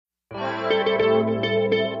All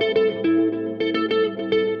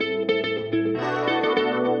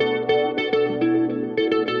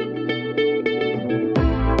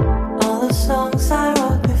the songs I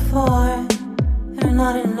wrote before, they're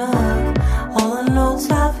not enough. All the notes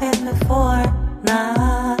I've hit before,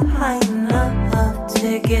 not high enough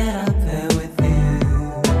to get up there with you.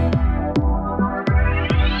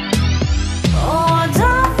 Oh, I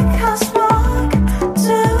don't think I spoke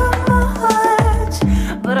too much,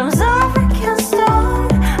 but I'm sorry, can't stop.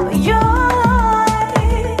 But you're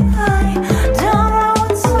right, I don't know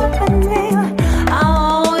what's up with me. I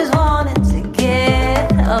always wanted to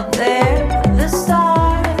get up there with the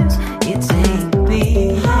stars. You take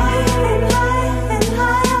me higher and higher and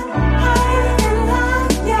higher, higher and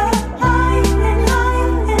higher, higher and higher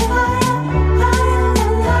and higher, higher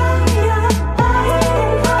and higher,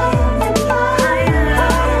 higher and higher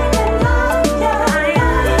and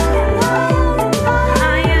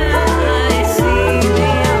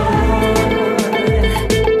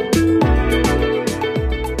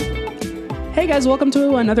Hey guys, welcome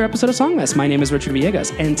to another episode of Song Mess. My name is Richard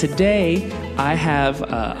Villegas, and today I have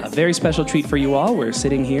a very special treat for you all. We're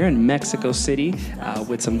sitting here in Mexico City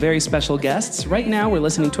with some very special guests. Right now, we're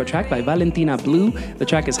listening to a track by Valentina Blue. The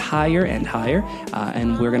track is Higher and Higher,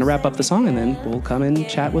 and we're going to wrap up the song, and then we'll come and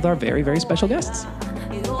chat with our very, very special guests.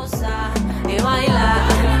 I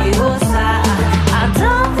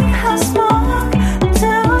don't think I spoke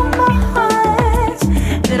too much,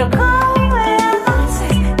 pero como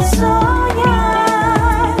antes soñar.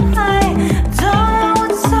 I don't know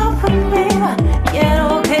what's up with me, quiero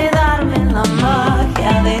quedarme en la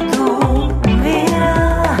magia de tu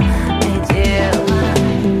mirada. Me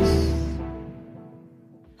llevas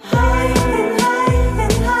higher and higher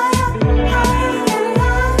and higher, higher and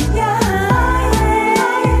higher,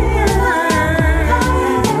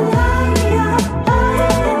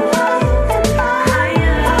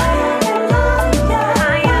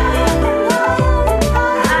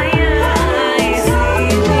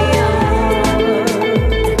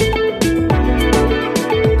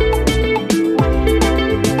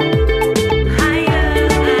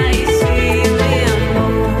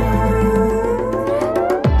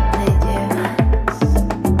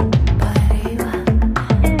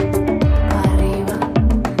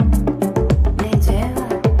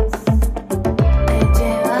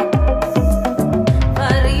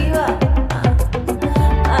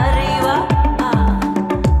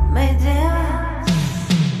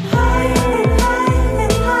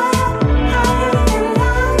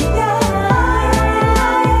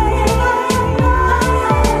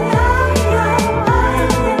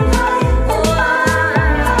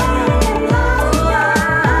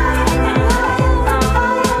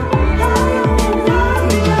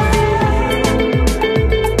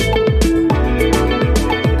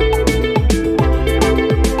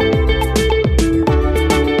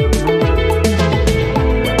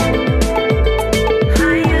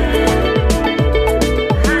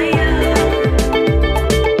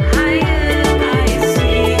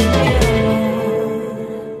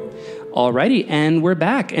 Alrighty, and we're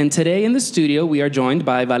back. And today in the studio, we are joined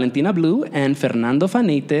by Valentina Blue and Fernando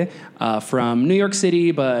Fanite from New York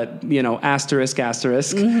City, but, you know, asterisk.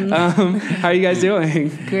 Mm-hmm. How are you guys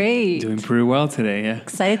doing? Great. Doing pretty well today, yeah.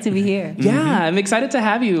 Excited to be here. Yeah, I'm excited to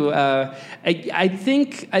have you. I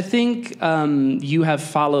think you have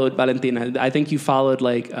followed Valentina. I think you followed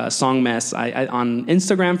like Song Mess on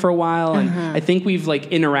Instagram for a while, and I think we've like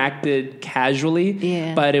interacted casually.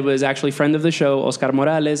 Yeah. But it was actually friend of the show, Oscar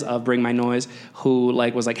Morales of Bring My Noise, who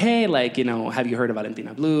like was like, hey, like, you know, have you heard of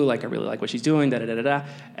Valentina Blue? Like, I really like what she's doing. Da da da da da.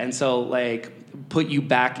 And so like put you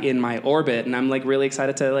back in my orbit, and I'm like really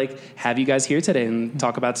excited to like have you guys here today and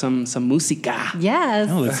talk about some música. Yes.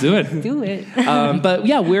 Oh, let's do it. Do it. But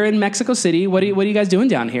yeah, we're in Mexico City. What are you guys doing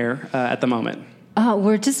down here at the moment?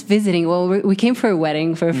 We're just visiting. Well, we came for a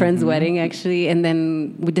wedding, for a friend's wedding, actually, and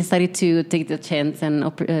then we decided to take the chance and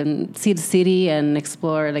see the city and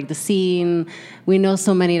explore like the scene. We know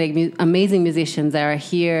so many like amazing musicians that are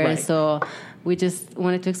here, Right. so we just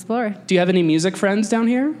wanted to explore. Do you have any music friends down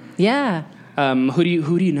here? Yeah. Who do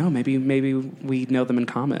you know? Maybe we know them in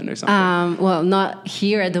common or something. Well, not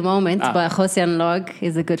here at the moment, but Jose Anlog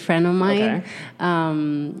is a good friend of mine.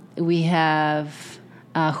 Okay. We have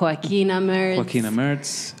Joaquina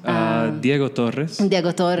Mertz. Diego Torres.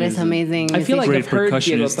 Diego Torres, amazing. I feel like Great I've heard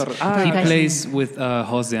Diego percussionist. Torres. He percussion. plays with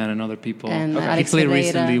Josean and other people. And He Alex played Ferreira.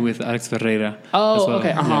 recently with Alex Ferreira. Oh, as well. okay,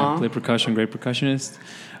 Yeah, played percussion, great percussionist.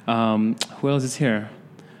 Who else is here?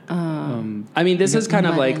 I mean, this is kind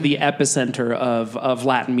of like the epicenter of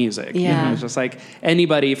Latin music. You Yeah. know, it's just like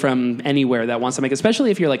anybody from anywhere that wants to make,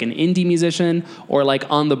 especially if you're like an indie musician or like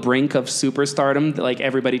on the brink of superstardom, like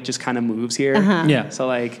everybody just kind of moves here. Yeah. So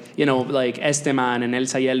like, you know, like Esteman and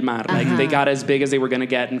Elsa y el Mar, like they got as big as they were going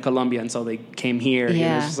to get in Colombia, and so they came here. You know,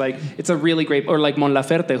 Yeah. it's just like, it's a really great, or like Mon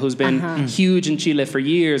Laferte, who's been huge in Chile for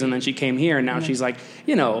years, and then she came here, and now she's like,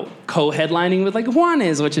 you know, co-headlining with like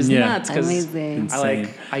Juanes, which is Yeah. nuts. 'Cause Amazing.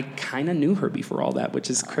 I kind of knew her before all that, which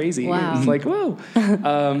is crazy. Wow. It's like, whoa.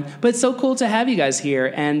 But it's so cool to have you guys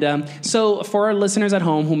here. And so for our listeners at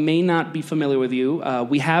home who may not be familiar with you,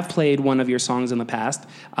 we have played one of your songs in the past,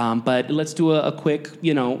 but let's do a quick,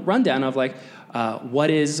 you know, rundown of like, what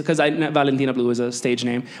is, because Valentina Blue is a stage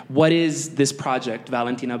name. What is this project,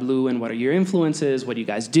 Valentina Blue, and what are your influences? What do you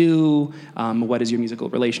guys do? What is your musical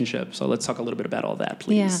relationship? So let's talk a little bit about all that,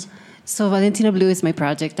 please. Yeah. So Valentina Blue is my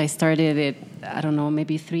project. I started it, I don't know,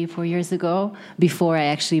 maybe 3-4 years ago, before I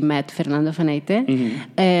actually met Fernando Fanaite.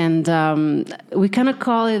 And we kind of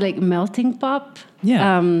call it like melting pop.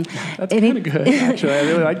 Yeah. That's kind of good, actually. I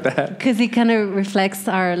really like that. Because it kind of reflects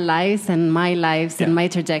our lives and my lives and my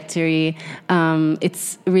trajectory.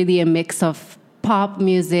 It's really a mix of pop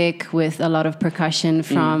music with a lot of percussion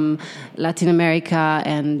from Latin America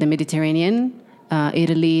and the Mediterranean.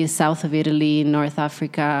 Italy, south of Italy, North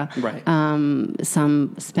Africa, Right.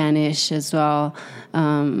 Some Spanish as well.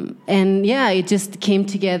 And yeah, it just came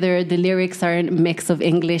together. The lyrics are a mix of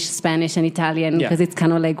English, Spanish, and Italian Yeah. because it's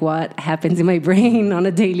kind of like what happens in my brain on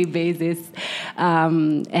a daily basis.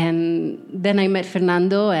 And then I met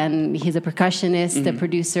Fernando, and he's a percussionist, a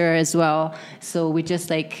producer as well. So we just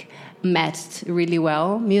like matched really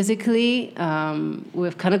well musically.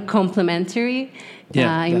 We're kind of complementary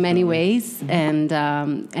Yeah, in many ways, and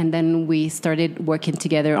then we started working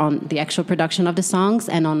together on the actual production of the songs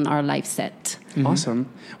and on our live set. Awesome.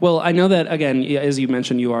 Well, I know that, again, as you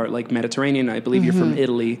mentioned, you are like Mediterranean. I believe you're from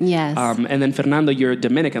Italy. Yes. And then Fernando, you're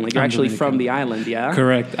Dominican. Like you're I'm actually Dominican. from the island, yeah?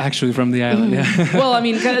 Correct. Actually, from the island. Yeah. Well, I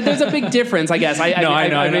mean, there's a big difference, I guess. I maybe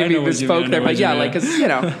know what you bespoke mean, I there, know but what you yeah, mean. like, because, you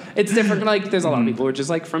know, it's different. Like, there's a lot of people who are just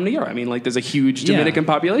like from New York. I mean, like, there's a huge Dominican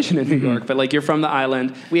population in New York, but like, you're from the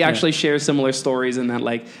island. We actually share similar stories in that,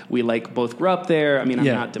 like, we like both grew up there. I mean, I'm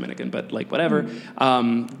Yeah. not Dominican, but like, whatever.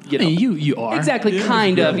 You know, You are. exactly,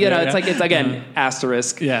 kind of. You know, Yeah. it's like, it's again,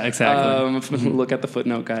 asterisk. Yeah, exactly. Look at the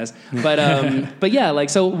footnote, guys. But yeah, like,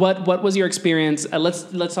 so what was your experience?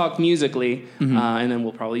 Let's talk musically, and then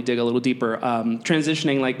we'll probably dig a little deeper.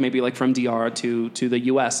 Transitioning, like maybe like from DR to the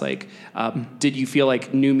US. Like, did you feel like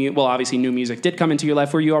obviously new music did come into your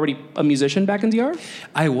life? Were you already a musician back in DR?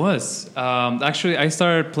 I was. Actually, I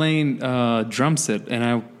started playing drum set, and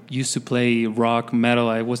I used to play rock, metal.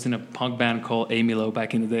 I was in a punk band called Amilo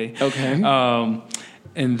back in the day. Okay.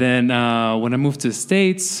 And then when I moved to the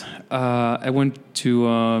States, I went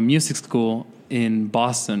to music school in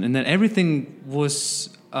Boston. And then everything was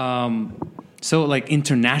so like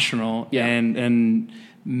international and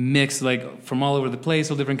mixed like from all over the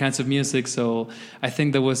place, all different kinds of music. So I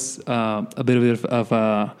think that was a bit of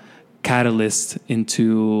a catalyst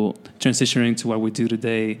into transitioning to what we do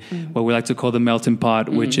today, what we like to call the melting pot,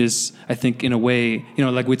 which is, I think, in a way, you know,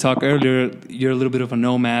 like we talked earlier, you're a little bit of a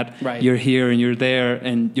nomad. Right. You're here and you're there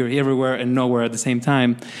and you're everywhere and nowhere at the same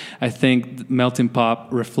time. I think melting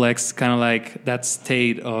pot reflects kind of like that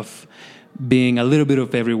state of being a little bit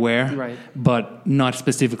of everywhere, Right. but not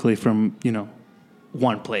specifically from, you know,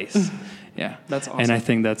 one place. Yeah. That's awesome. And I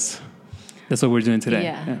think that's what we're doing today.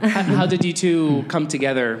 Yeah. How did you two come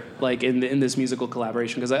together, like in this musical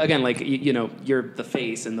collaboration? Because again, like you know, you're the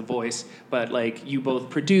face and the voice, but like you both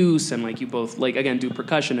produce and like you both like again do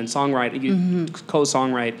percussion and songwrite, you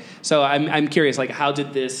co-songwrite. So I'm curious, like how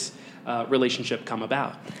did this relationship come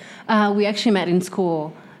about? We actually met in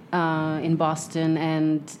school in Boston,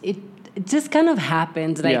 and it just kind of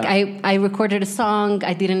happened. Like I recorded a song.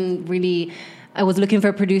 I was looking for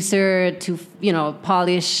a producer to, you know,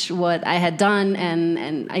 polish what I had done,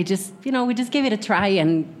 and I just, you know, we just gave it a try,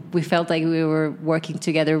 and we felt like we were working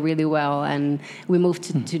together really well, and we moved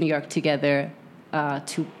to New York together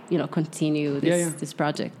to, you know, continue this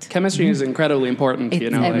project. Chemistry is incredibly important. It's you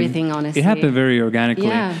know, like- everything, honestly. It happened very organically.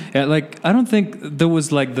 Yeah. Like, I don't think there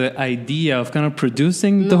was like the idea of kind of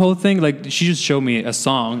producing the whole thing. Like, she just showed me a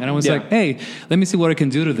song, and I was Yeah. like, hey, let me see what I can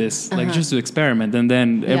do to this. Like, just to experiment. And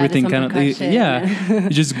then everything some kind of, percussion. it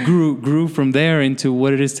just grew from there into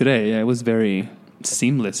what it is today. Yeah, it was very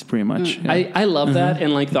seamless, pretty much. Yeah. I love that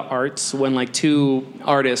in like the arts when like two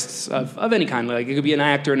artists of any kind, like it could be an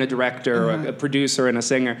actor and a director or a producer and a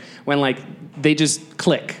singer, when like they just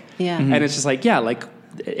click. Yeah. And it's just like, yeah, like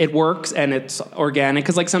it works and it's organic,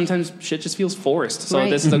 because like sometimes shit just feels forced. So Right.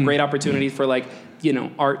 this is a great opportunity for like, you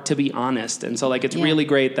know, art to be honest. And so like it's Yeah. really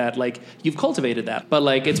great that like you've cultivated that. But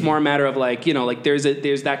like it's more a matter of like, you know, like there's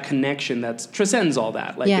that connection that transcends all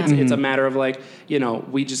that. Like Yeah. it's a matter of like, you know,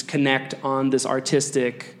 we just connect on this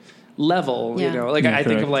artistic level, Yeah. you know, like Yeah, I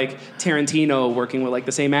think of correct. like Tarantino working with like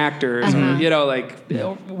the same actors, or, you know, like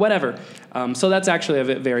whatever. So that's actually a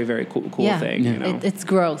very, very cool thing. You know, it's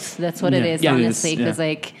growth. That's what it Yeah. is, Yeah. It is, honestly. Because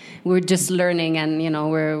like we're just learning, and you know,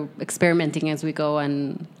 we're experimenting as we go,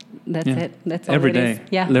 and that's Yeah. it. That's all Every it day. is.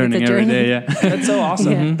 Yeah, Learning it's a every journey. day, yeah. That's so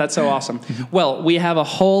awesome. Yeah. That's so awesome. Well, we have a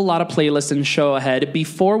whole lot of playlists and show ahead.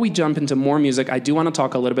 Before we jump into more music, I do want to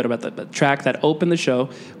talk a little bit about the track that opened the show,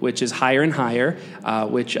 which is Higher and Higher,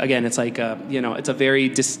 which, again, it's like, you know, it's a very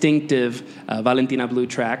distinctive Valentina Blue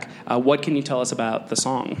track. What can you tell us about the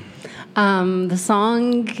song? The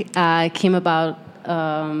song came about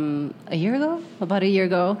a year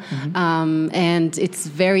ago, and it's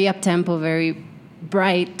very up-tempo, very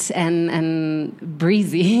bright and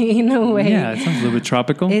breezy in a way. Yeah, it sounds a little bit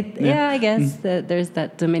tropical. Yeah, I guess that there's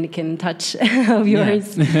that Dominican touch of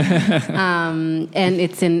yours. And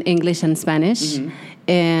it's in English and Spanish.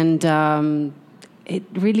 And it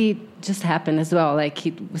really just happened as well. Like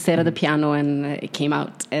he sat at the piano and it came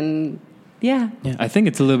out. And yeah. Yeah, I think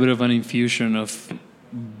it's a little bit of an infusion of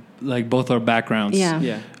like both our backgrounds. Yeah.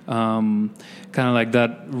 Yeah. Kind of like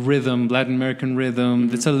that rhythm, Latin American rhythm.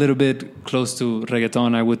 It's a little bit close to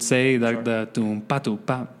reggaeton, I would say, like the tum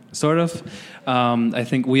pa, sort of. I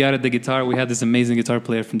think we added the guitar. We had this amazing guitar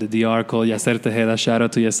player from the DR called Yacer Tejeda. Shout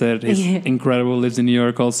out to Yacer. He's incredible, lives in New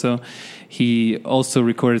York also. He also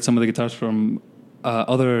recorded some of the guitars from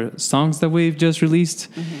other songs that we've just released,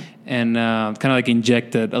 and kind of like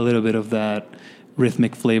injected a little bit of that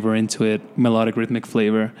rhythmic flavor into it, melodic rhythmic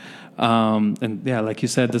flavor. And yeah, like you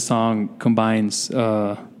said, the song combines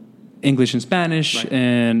English and Spanish, Right.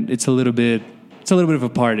 and it's a little bit of a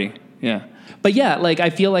party. Yeah. But yeah, like I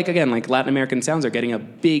feel like, again, like Latin American sounds are getting a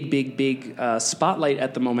big spotlight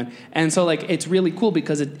at the moment. And so like it's really cool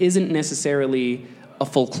because it isn't necessarily a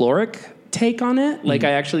folkloric take on it. Like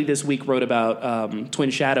I actually this week wrote about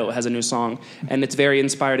Twin Shadow has a new song, and it's very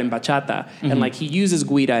inspired in bachata. And like he uses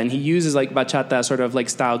guira and he uses like bachata sort of like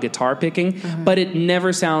style guitar picking, but it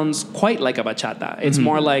never sounds quite like a bachata. It's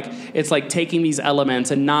more like it's like taking these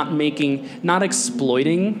elements and not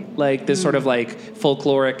exploiting like this sort of like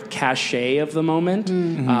folkloric cachet of the moment.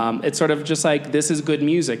 It's sort of just like, this is good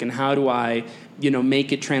music, and how do I, you know,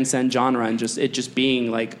 make it transcend genre and just being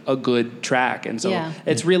like a good track. And so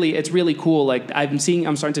it's really cool. Like I'm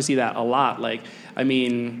starting to see that a lot. Like, I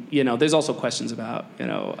mean, you know, there's also questions about, you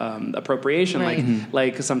know, appropriation, Right.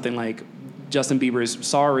 like something like Justin Bieber's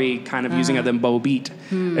Sorry kind of using a dembow beat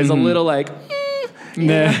is a little like,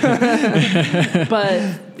 but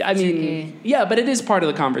I mean, yeah, but it is part of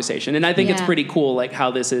the conversation. And I think it's Yeah. pretty cool, like how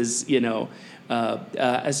this is, you know,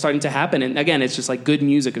 starting to happen. And again, it's just like good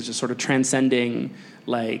music is just sort of transcending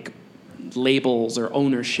like labels or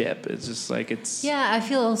ownership. It's just like Yeah, I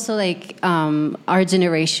feel also like our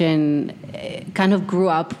generation kind of grew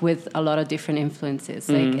up with a lot of different influences.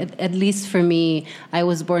 Like at least for me, I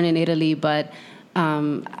was born in Italy, but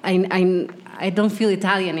I don't feel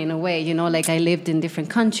Italian in a way. You know, like I lived in different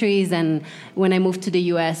countries, and when I moved to the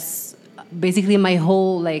U.S., basically my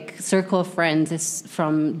whole like circle of friends is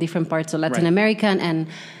from different parts of Latin Right. America, and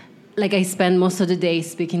like I spend most of the day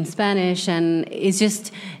speaking Spanish, and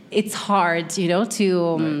it's hard, you know,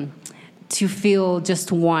 to feel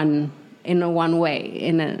just one in a one way,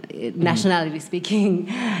 in a nationality speaking,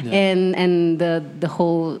 and the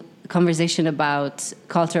whole conversation about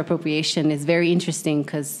culture appropriation is very interesting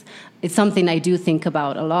because it's something I do think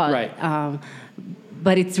about a lot. Right.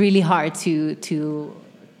 But it's really hard to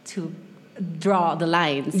draw the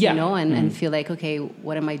lines, Yeah. you know, and feel like, okay,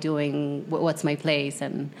 what am I doing? What's my place?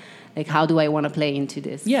 And like, how do I want to play into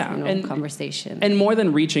this conversation? And more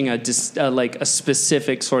than reaching like a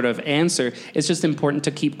specific sort of answer, it's just important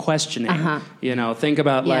to keep questioning. You know, think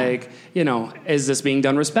about like, you know, is this being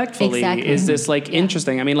done respectfully? Exactly. Is this like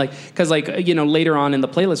interesting? I mean, like, because like, you know, later on in the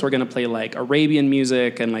playlist, we're going to play like Arabian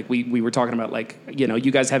music, and like we were talking about like, you know,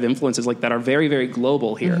 you guys have influences like that are very, very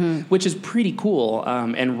global here, which is pretty cool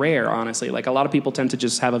and rare, honestly. Like a lot of people tend to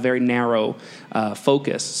just have a very narrow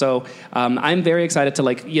focus. So I'm very excited to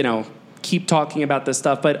like, you know, keep talking about this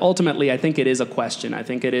stuff, but ultimately I think it is a question. I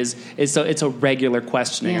think it's a regular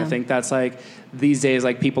questioning. I think that's like these days,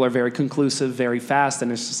 like people are very conclusive very fast,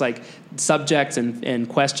 and it's just like subjects and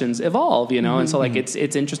questions evolve, you know. And so like it's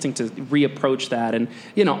interesting to reapproach that, and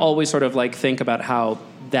you know, always sort of like think about how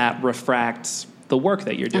that refracts the work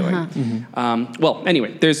that you're doing. Well,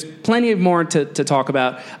 anyway, there's plenty more to talk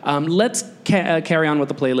about. Let's carry on with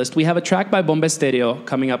the playlist. We have a track by Bomba Estéreo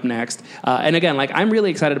coming up next. And again, like, I'm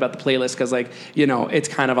really excited about the playlist because, like, you know, it's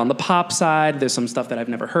kind of on the pop side. There's some stuff that I've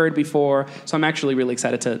never heard before. So I'm actually really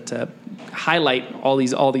excited to highlight all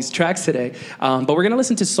these tracks today. But we're going to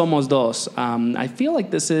listen to Somos Dos. I feel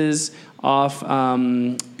like this is off...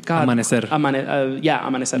 Amanecer.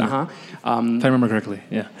 Amanecer. If I remember correctly,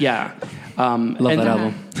 yeah. Yeah. Love that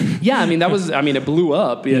album. Yeah, I mean, it blew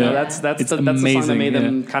up. You know, that's the song that made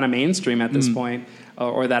them kind of mainstream at this point,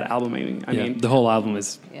 or that album. I mean, the whole album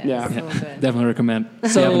is So good. definitely recommend.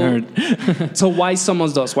 So- If you haven't heard. so why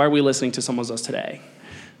Somos Dos? Why are we listening to Somos Dos today?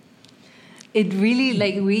 It really,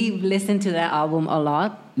 like, we listened to that album a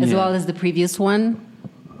lot, as Yeah. well as the previous one.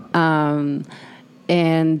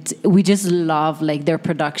 And we just love, like, their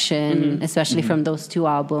production, especially from those two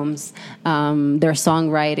albums, their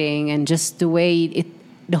songwriting, and just the way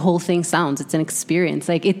the whole thing sounds. It's an experience.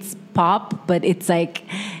 Like, it's pop, but it's like,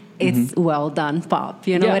 it's well done pop.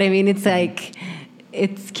 You know Yeah. what I mean? It's like,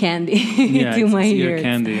 it's candy Yeah, to my it's ear ears.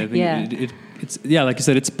 candy. I think Yeah. it's like you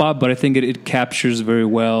said, it's pop, but I think it captures very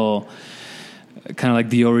well kind of like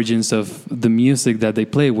the origins of the music that they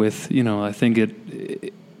play with. You know, I think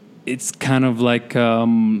it's kind of like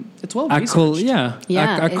It's well researched.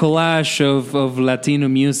 Yeah, a collage of Latino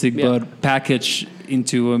music, Yeah. but packaged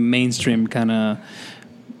into a mainstream kind of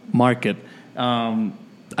market.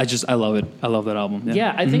 I love it. I love that album.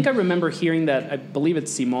 Yeah, I think I remember hearing that. I believe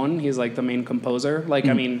it's Simon. He's like the main composer. Like,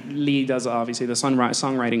 I mean, Lee does obviously the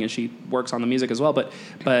songwriting, and she works on the music as well. But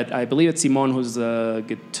I believe it's Simon who's the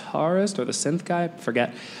guitarist or the synth guy. I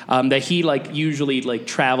forget. That he like usually like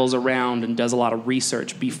travels around and does a lot of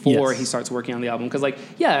research before Yes. he starts working on the album. Because, like,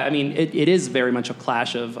 yeah, I mean, it is very much a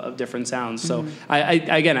clash of different sounds. So I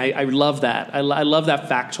love that. I love that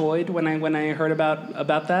factoid when I heard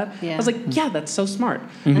about that. Yeah. I was like, yeah, that's so smart.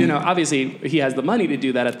 You know, obviously he has the money to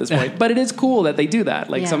do that at this point, but it is cool that they do that.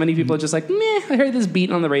 Like, so Yeah. many people are just like, meh, I heard this beat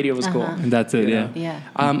on the radio, it was cool. And that's it. You Yeah. know?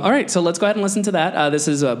 Yeah. All right, so let's go ahead and listen to that. This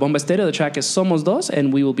is Bomba Estéreo. The track is Somos Dos,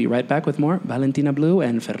 and we will be right back with more Valentina Blue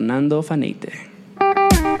and Fernando Fanete.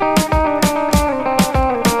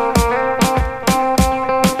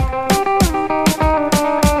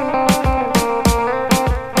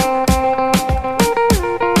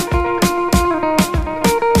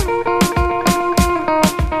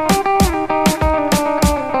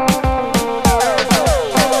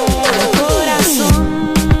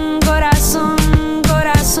 Corazón, corazón,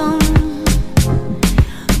 corazón,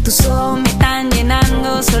 tus ojos me están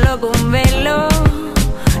llenando solo con verlo.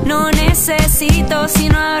 No necesito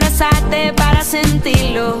sino abrazarte para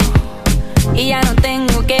sentirlo. Y ya no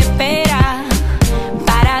tengo que esperar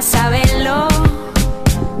para saberlo.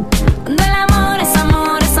 Cuando el amor es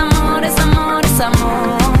amor, es amor, es amor, es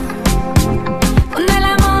amor. Cuando el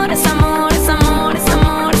amor es amor, es amor, es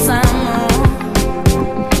amor, es amor.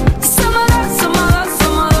 Somos dos, somos dos,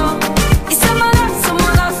 somos dos. Y somos dos,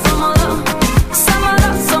 somos dos, somos dos. Somos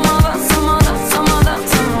dos, somos dos, somos dos, somos dos,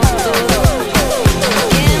 somos dos.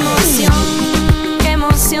 Qué emoción, qué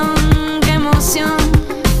emoción, qué emoción.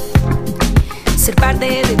 Ser parte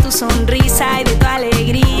de tu sonrisa y de tu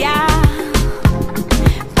alegría.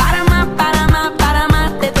 Para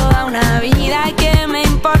más de toda una vida. ¿Qué me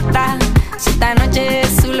importa si esta noche es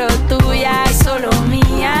solo tuya y solo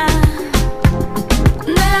mía?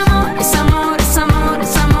 Cuando el amor es amor, es amor,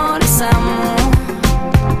 es amor, es amor.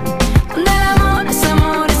 Cuando el amor es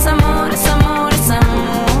amor, es amor, es amor, es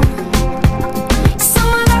amor. Y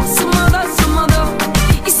somos dos, somos dos, somos dos.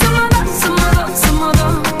 Y somos dos, somos dos, somos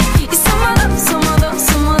dos. Y somos dos, somos dos,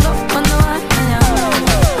 somos dos. Cuando haya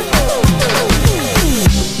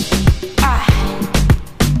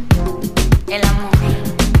el amor,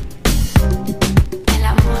 el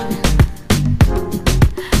amor.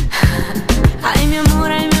 Ay, mi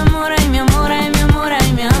amor, ay, mi amor, ay, mi amor, ay, mi amor,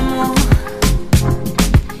 ay, mi amor.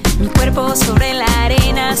 Mi cuerpo sobre la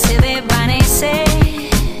arena se desvanece.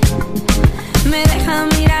 Me deja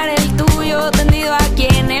mirar el tuyo tendido aquí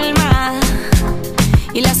en el mar.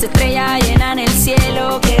 Y las estrellas llenan el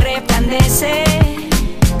cielo que resplandece.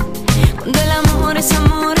 Cuando el amor es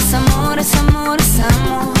amor, es amor, es amor, es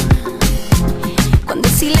amor. Cuando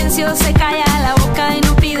el silencio se calla la boca y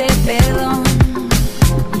no pide perdón.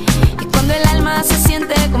 Y cuando el alma se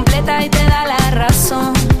siente completa y te da la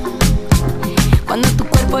razón. Cuando tu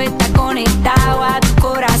cuerpo está conectado a tu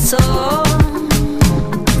corazón.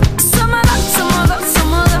 Somos dos, somos dos,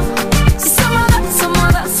 somos dos. Si somos dos, somos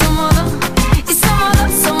dos, somos dos. Y somos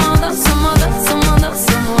dos, somos dos, somos dos, somos dos,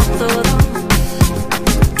 somos todos.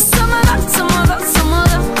 Y somos dos, somos dos, somos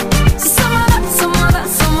dos. Si somos dos, somos dos,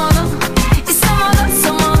 somos dos. Y somos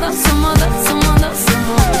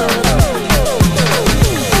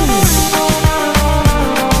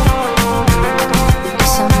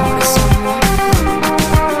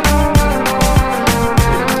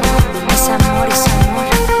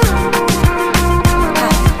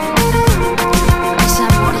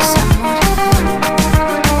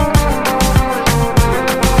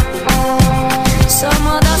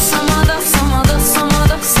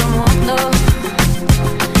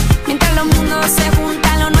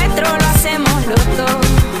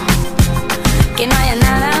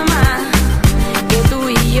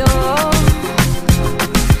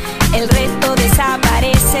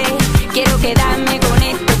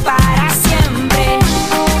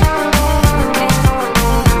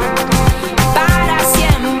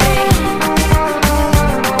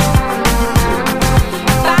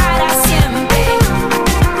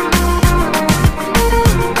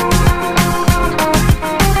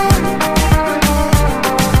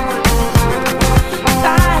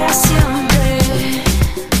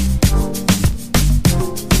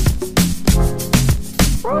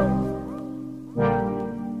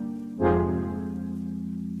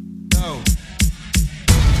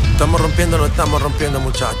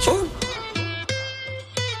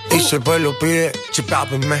Y si el pueblo pide,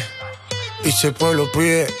 chipápenme. Y si el pueblo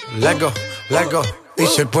pide, let go. Y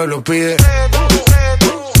si el pueblo pide,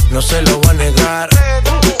 no se lo va a negar.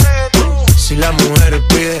 Si la mujer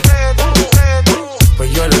pide,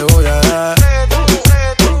 pues yo le voy a dar.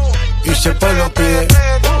 Y si el pueblo pide,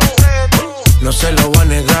 no se lo va a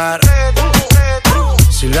negar.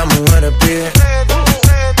 Si la mujer pide,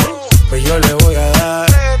 pues yo le voy a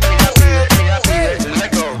dar.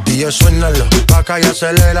 DJ suénalo, pa' acá y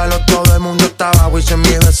aceléralo. Todo el mundo está abajo y se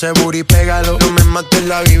mide ese booty, pégalo. No me mates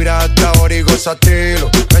la vibra hasta ahora y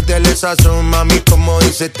gózatelo. Métele sazón, mami, como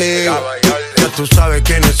dice Teo. Ya tú sabes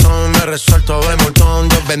quiénes son, me resuelto de montón.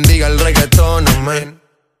 Dios bendiga el reggaetón, amén.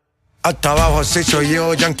 Hasta abajo así soy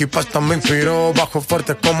yo, Yankee Pasta me inspiró. Bajo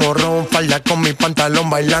fuerte como Ron, falda con mi pantalón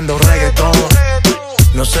bailando reggaetón.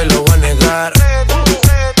 No se lo voy a negar.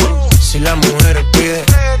 Si la mujer pide,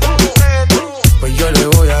 pues yo le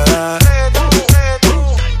voy a dar.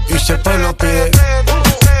 Y si el pueblo pide,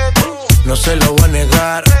 no se lo voy a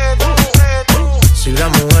negar. Si la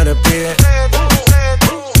mujer pide,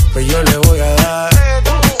 pues yo le voy a dar.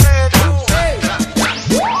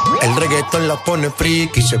 El reggaetón la pone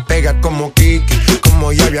friki, se pega como Kiki,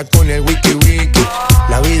 como Yavia con el wiki wiki.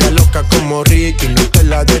 La vida loca como Ricky, no te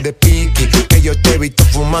la des de piqui, que yo te he visto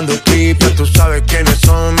fumando creep. Ya tú sabes quiénes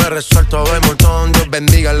son, me resuelto de montón. Dios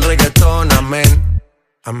bendiga el reggaetón, amén.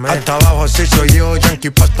 Amén. Hasta abajo así soy yo,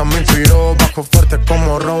 Yankee Pasta me inspiró. Bajo fuerte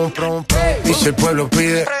como Ron. Y si el pueblo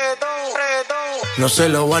pide, no se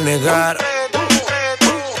lo va a negar.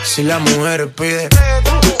 Si la mujer pide,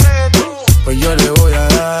 pues yo le voy a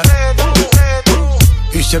dar.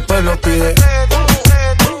 Y si el pueblo pide,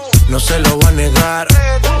 no se lo va a negar.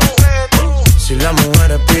 Si la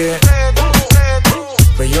mujer pide,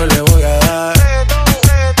 pues yo le voy a dar.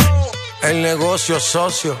 El negocio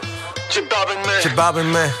socio,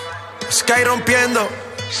 chipápenme. Sky rompiendo,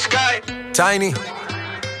 Tiny.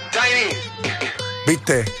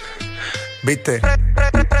 Viste.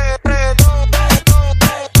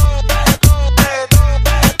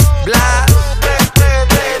 Bla.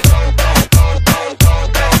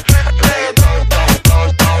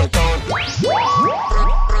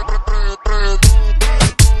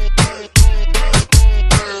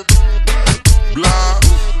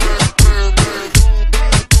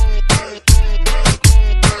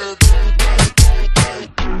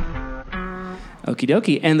 Okie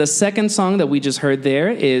dokie. And the second song that we just heard there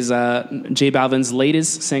is J Balvin's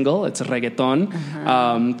latest single. It's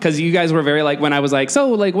Reggaeton. Because you guys were very like, when I was like, so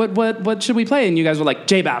like, what should we play? And you guys were like,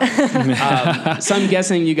 J Balvin. So I'm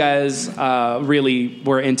guessing you guys really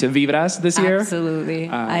were into Vibras this year. Absolutely.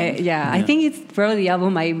 I think it's probably the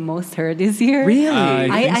album I most heard this year. Really?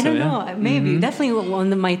 I don't know. Maybe. Definitely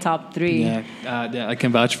one of my top three. Yeah, I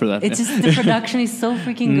can vouch for that. It's just the production is so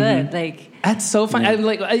freaking good. Like, that's so fun.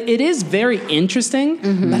 Yeah. It is very interesting,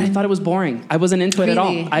 but I thought it was boring. I wasn't into it at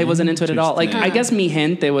all. I wasn't into it at all. Like, I guess Mi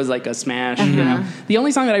Gente was like a smash, you know. The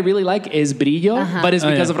only song that I really like is Brillo, but it's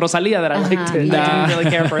because of Rosalia that I liked it. I didn't really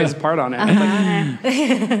care for his part on it.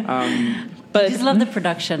 But I just love the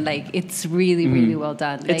production. Like, it's really, really well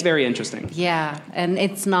done. Like, it's very interesting. Yeah, and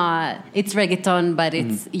it's reggaeton, but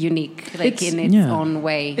it's unique, like in its own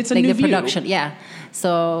way. It's a like new the production,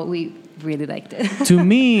 So we really liked it. To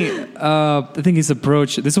me, I think his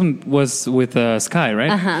approach. This one was with Sky,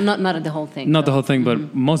 right? Not the whole thing. Not the whole thing,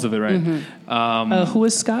 but most of it, right? Who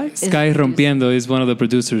is Sky? Sky Rompiendo is one of the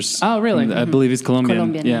producers. Oh, really? I believe he's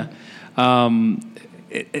Colombian. Yeah.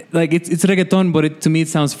 It's reggaeton, but to me it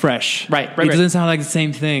sounds fresh. Right. It doesn't sound like the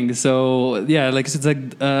same thing. So yeah, like it's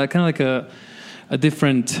like kind of like a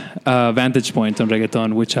different vantage point on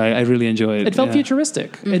reggaeton, which I really enjoyed. It felt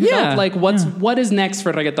futuristic. It felt like what is next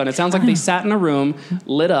for reggaeton? It sounds like they sat in a room,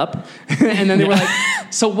 lit up, and then they were like,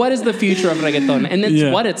 so what is the future of reggaeton? And it's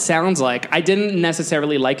what it sounds like. I didn't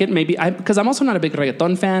necessarily like it, maybe because I'm also not a big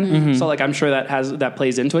reggaeton fan, so like I'm sure that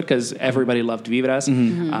plays into it because everybody loved Vibras.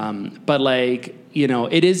 But like, you know,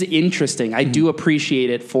 it is interesting. I do appreciate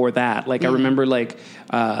it for that. Like, I remember, like,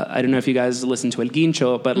 I don't know if you guys listened to El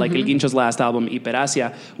Guincho, but, like, El Guincho's last album,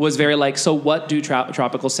 Hiperasia, was very, like, so what do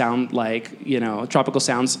tropical sound like, you know, tropical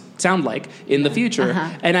sounds sound like in the future?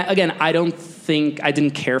 And, I don't think, I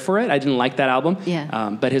didn't care for it. I didn't like that album.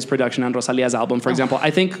 But his production on Rosalia's album, for example,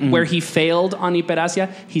 I think where he failed on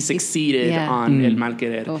Hiperasia, he succeeded on El Mal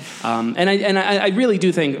Querer. And I really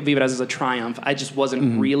do think Vibras is a triumph. I just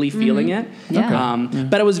wasn't really feeling it.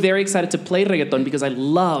 But I was very excited to play reggaeton because I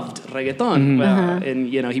loved reggaeton.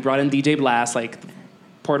 And, you know, he brought in DJ Blast, like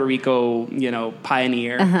Puerto Rico,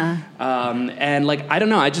 pioneer. And like, I don't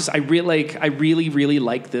know, I really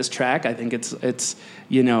like this track. I think it's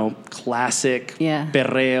classic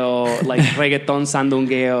perreo, like reggaeton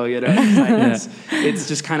sandungueo, it's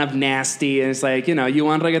just kind of nasty. And it's like, you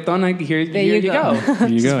want reggaeton? Like, here you go.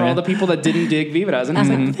 This is for all the people that didn't dig Vibras. And I was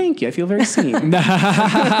like, thank you. I feel very seen.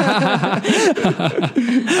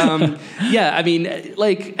 I mean,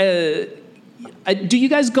 like, do you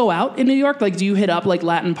guys go out in New York? Like, do you hit up like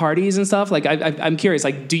Latin parties and stuff? Like, I'm curious.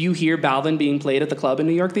 Like, do you hear Balvin being played at the club in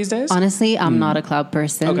New York these days? Honestly, I'm not a club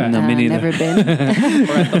person. Okay. No, me neither. Never been.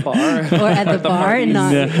 Or at the bar? Or at the bar,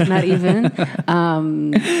 not even.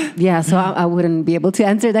 So I wouldn't be able to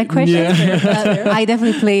answer that question. Yeah. I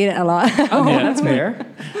definitely played a lot. Oh, yeah, that's fair.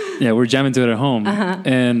 Yeah, we're jamming to it at home.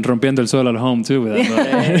 And rompiendo el suelo at home, too. With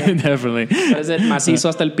that, Definitely. What is it? Macizo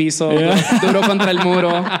hasta el piso, duro contra el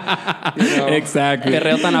muro. Exactly.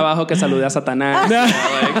 Perreo tan abajo que salude a Satanás.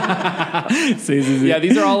 Sí. Yeah,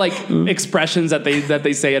 these are all like expressions that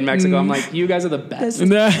they say in Mexico. I'm like, you guys are the best.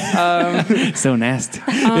 So nasty.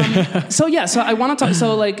 So I want to talk.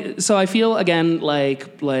 So I feel again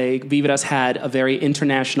like Vibras had a very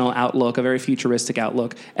international outlook, a very futuristic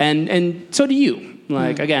outlook, and so do you.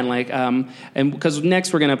 Like again, and because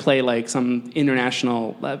next we're gonna play like some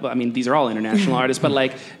international. I mean, these are all international artists, but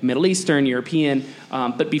like Middle Eastern, European.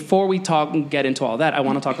 But before we talk and get into all that, I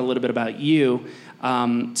want to talk a little bit about you.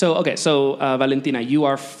 So Valentina, you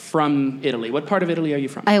are from Italy. What part of Italy are you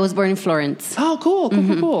from? I was born in Florence. Oh, cool.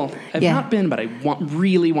 I've not been, but I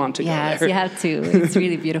really want to go there. Yes, you have to. It's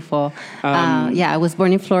really beautiful. I was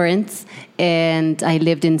born in Florence, and I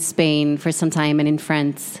lived in Spain for some time and in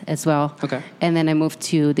France as well. Okay. And then I moved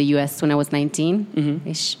to the U.S. when I was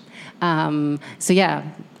 19-ish.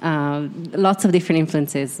 Lots of different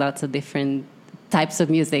influences, lots of different types of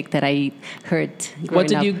music that I heard growing up. What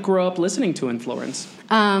did you grow up listening to in Florence?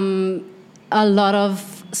 A lot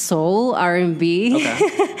of soul, R&B.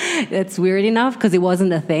 Okay. That's weird enough because it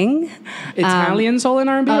wasn't a thing. Italian soul and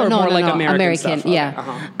R&B, or more like American stuff? Okay.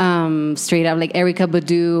 Yeah. Straight up like Erykah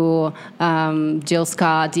Badu, Jill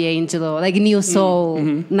Scott, D'Angelo, like new soul,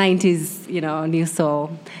 90s, new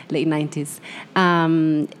soul, late 90s.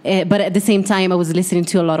 But at the same time, I was listening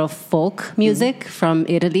to a lot of folk music from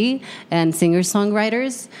Italy and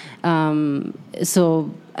singer-songwriters.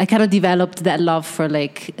 So I kind of developed that love for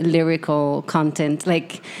like lyrical content,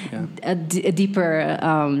 like a deeper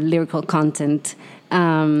lyrical content.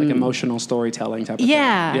 Like emotional storytelling type of thing.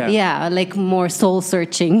 Yeah, like more soul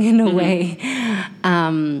searching in a way,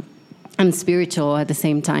 and spiritual at the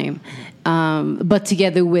same time. But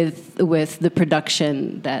together with the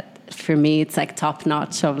production that, for me, it's like top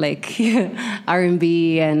notch of like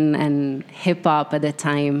R&B and hip hop at the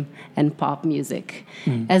time and pop music,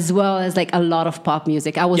 as well as like a lot of pop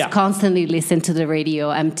music. I was constantly listening to the radio,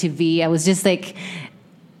 MTV. I was just like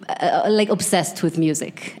obsessed with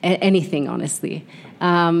music, anything, honestly.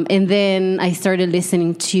 And then I started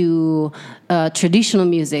listening to traditional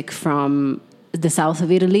music from the south of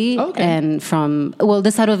Italy, and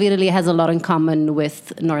the south of Italy has a lot in common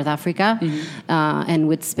with North Africa and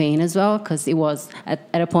with Spain as well, because it was at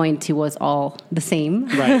a point it was all the same,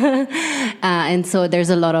 right? And so there's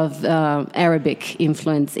a lot of Arabic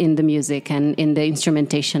influence in the music and in the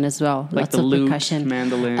instrumentation as well. Like lots the of lute, percussion,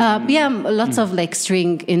 mandolin. Lots of like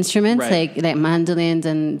string instruments, like mandolins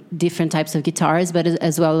and different types of guitars, but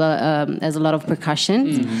as well as a lot of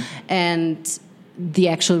percussion and the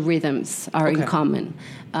actual rhythms are in common.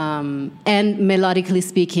 And melodically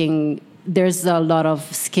speaking, there's a lot of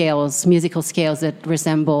scales, musical scales that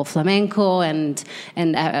resemble flamenco and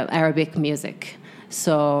Arabic music.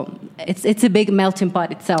 So it's a big melting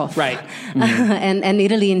pot itself. Right. And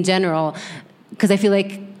Italy in general, because I feel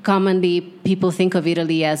like commonly people think of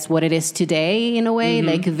Italy as what it is today in a way,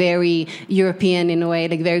 like very European in a way,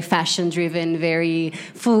 like very fashion driven, very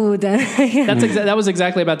food. That was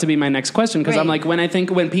exactly about to be my next question, because I'm like,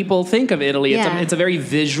 when people think of Italy, it's a very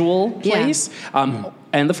visual place.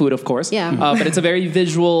 And the food, of course. But it's a very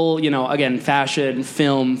visual, again, fashion,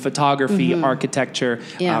 film, photography, architecture,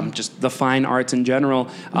 just the fine arts in general.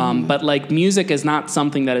 But like music is not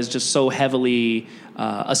something that is just so heavily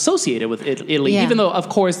associated with Italy, even though, of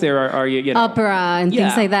course, there are opera and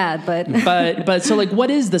things like that. But so like, what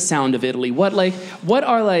is the sound of Italy? What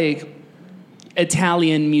are like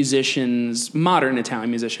Italian musicians, modern Italian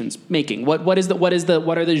musicians making? What are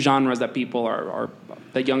the genres that people are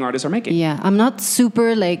that young artists are making? Yeah, I'm not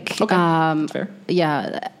super like fair.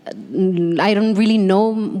 Yeah, I don't really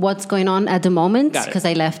know what's going on at the moment Got it. because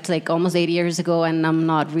I left like almost 8 years ago, and I'm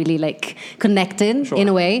not really like connected Sure. in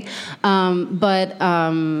a way. But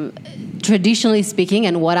traditionally speaking,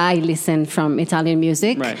 and what I listen from Italian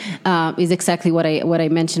music Right. is exactly what I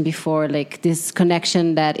mentioned before, like this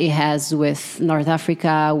connection that it has with North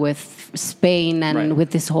Africa, with Spain, and Right. with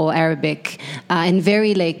this whole Arabic, and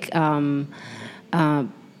very like.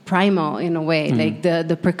 Primal in a way, like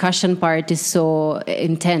the percussion part is so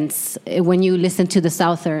intense. When you listen to the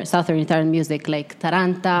southern Italian music, like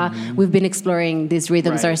Taranta, we've been exploring these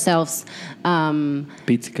rhythms Right. ourselves.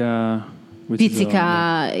 Pizzica. which is,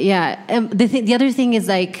 Pizzica, yeah. The other thing is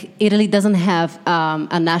like Italy doesn't have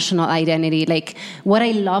a national identity. Like what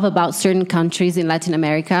I love about certain countries in Latin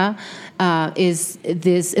America is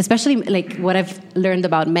this, especially like what I've learned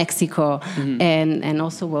about Mexico and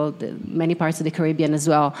also many parts of the Caribbean as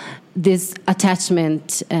well. This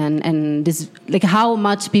attachment and this like how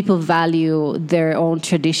much people value their own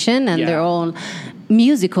tradition and their own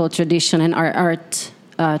musical tradition and art.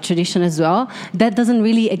 Tradition as well. That doesn't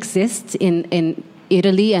really exist in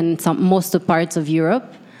Italy and most of parts of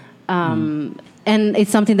Europe. And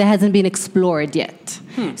it's something that hasn't been explored yet.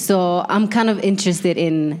 So I'm kind of interested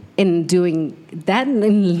in doing that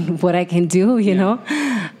and what I can do, you know?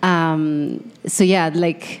 So yeah,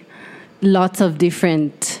 like lots of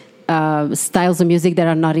different styles of music that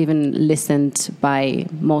are not even listened by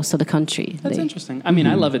most of the country. That's interesting. I mean,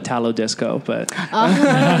 I love Italo disco, but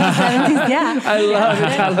 70s, yeah. I love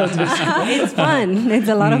Italo disco. It's fun. It's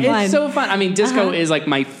a lot of fun. It's so fun. I mean, disco is like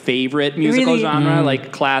my favorite musical Really? genre,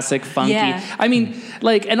 like classic, funky. Yeah. I mean,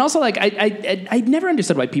 like, and also like, I never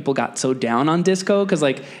understood why people got so down on disco, because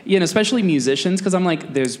like, you know, especially musicians, because I'm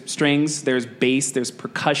like, there's strings, there's bass, there's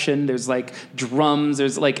percussion, there's like drums,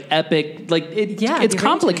 there's like epic, like it's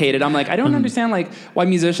complicated. I'm like, I don't understand like why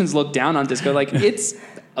musicians look down on disco. Like it's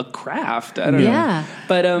a craft. I don't know.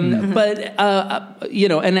 But you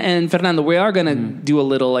know, and Fernando, we are gonna do a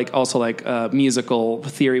little like also like musical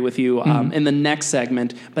theory with you in the next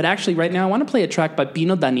segment. But actually, right now, I want to play a track by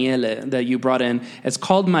Pino Daniele that you brought in. It's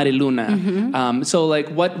called Mare Luna. So like,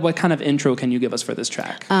 what kind of intro can you give us for this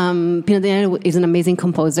track? Pino Daniele is an amazing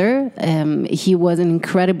composer. He was an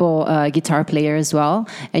incredible guitar player as well,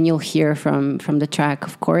 and you'll hear from the track,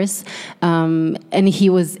 of course. And he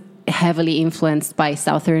was heavily influenced by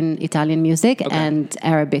Southern Italian music and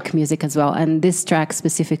Arabic music as well. And this track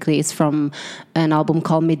specifically is from an album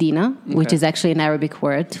called Medina, which is actually an Arabic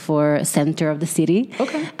word for center of the city.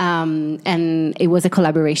 And it was a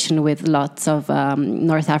collaboration with lots of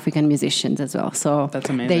North African musicians as well. So that's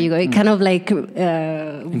amazing. There you go. It kind of like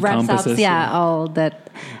wraps up, all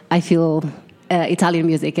that I feel Italian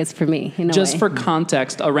music is for me. In a Just way. for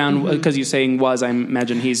context, around because you're saying I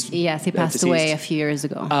imagine he's Yes, he passed deceased. away a few years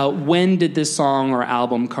ago. When did this song or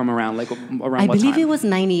album come around? Like around I what believe time? it was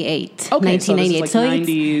 98. Okay, so this is 1998. like So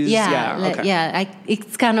 90s, it's, okay.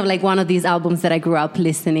 it's kind of like one of these albums that I grew up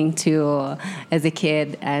listening to as a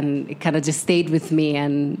kid, and it kind of just stayed with me,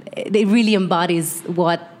 and it really embodies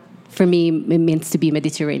what, for me, it means to be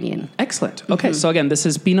Mediterranean. Excellent. Okay, so again, this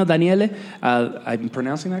is Pino Daniele. I'm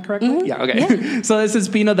pronouncing that correctly? Yeah, okay. Yeah. So this is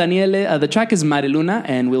Pino Daniele. The track is Mare Luna,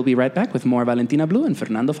 and we'll be right back with more Valentina Blue and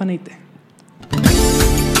Fernando Fanete.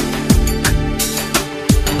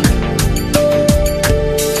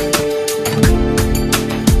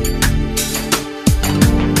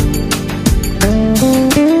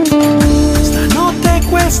 Stanotte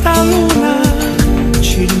questa luna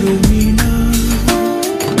ci illumina,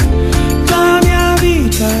 la mia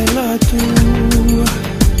vita e la tua,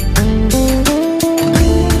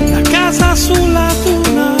 la casa sulla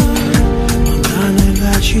duna, lontana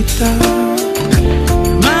nella città,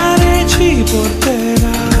 il mare ci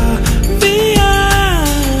porterà via.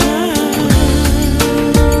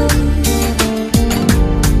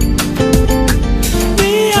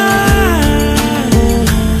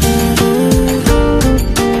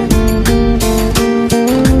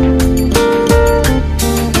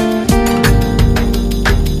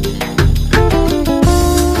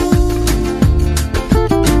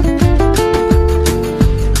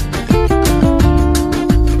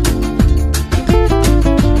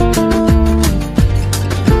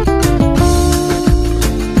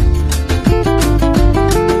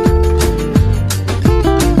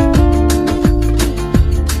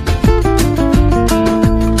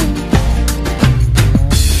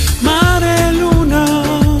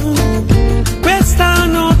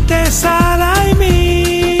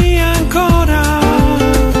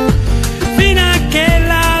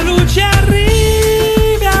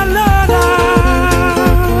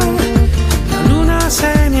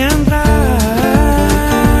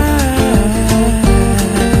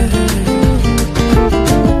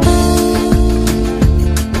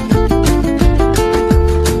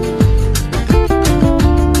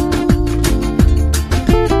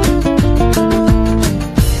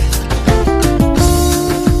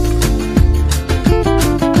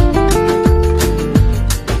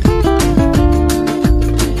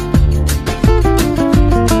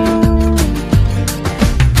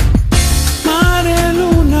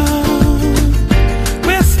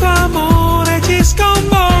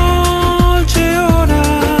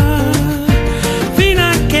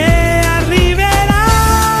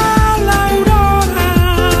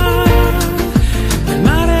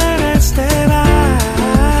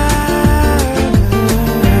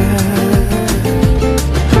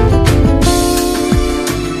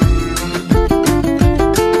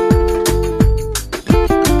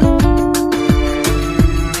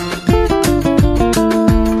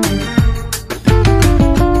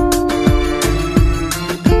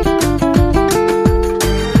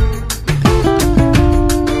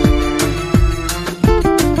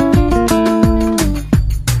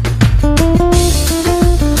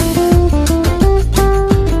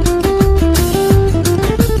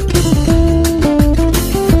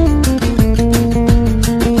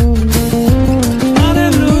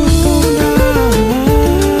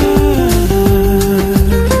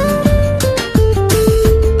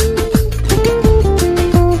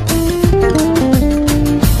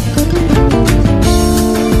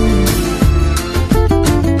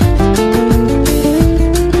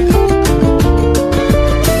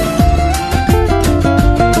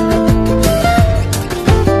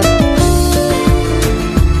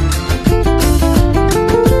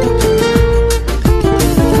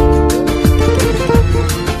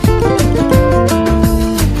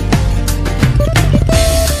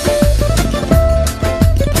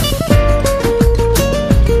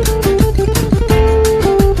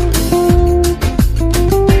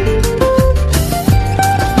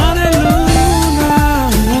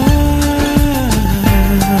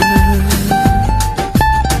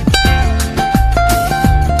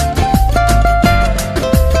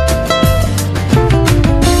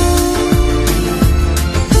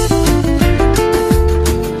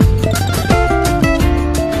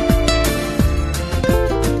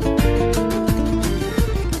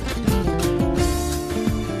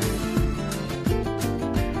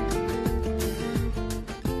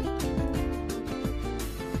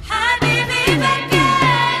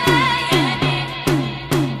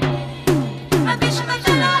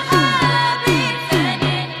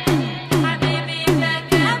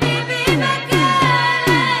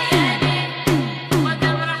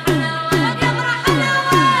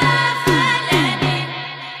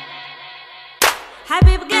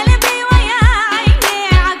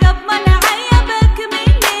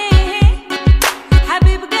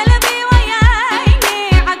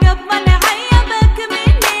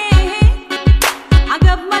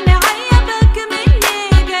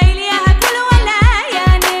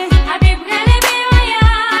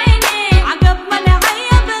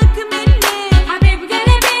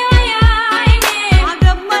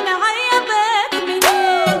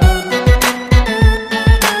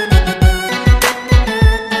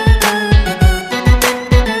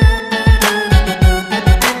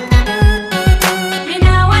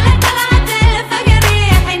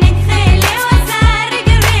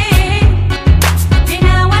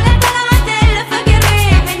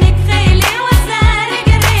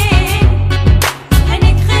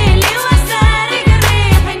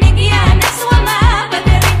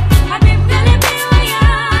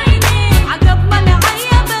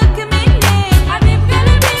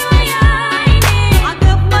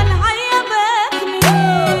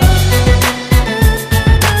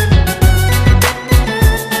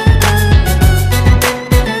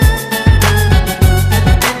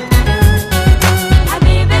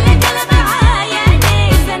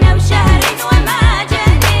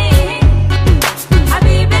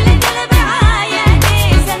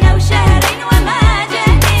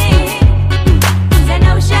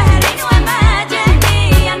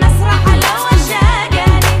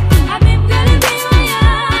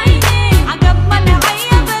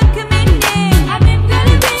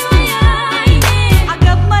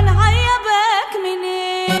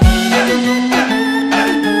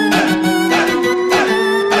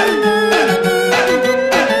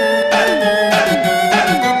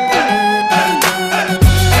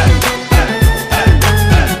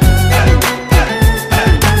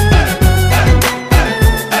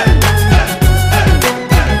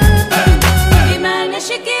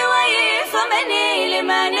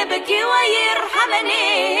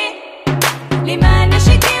 لما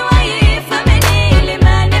نشكي ويفهمني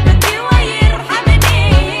لما نبكي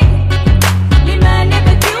ويرحمني لما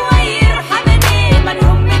نبكي ويرحمني من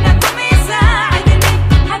هم منكم يساعدني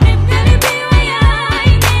حبيب قلبي ويا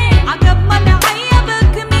عيني عقب ما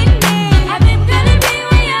نعيبك مني حبيب قلبي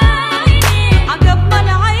ويا عيني عقب ما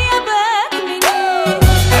نعيبك مني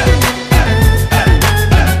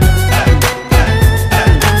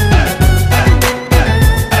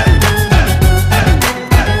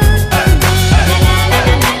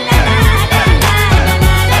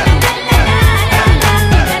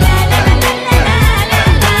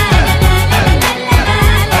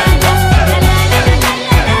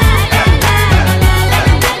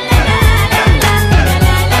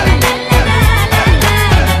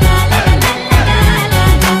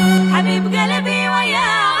حبيب قلبي ويا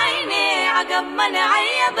عيني عقب ما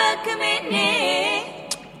نعيبك مني.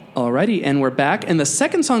 Alrighty, and we're back. And the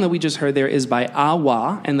second song that we just heard there is by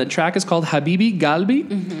Awa, and the track is called Habibi Galbi.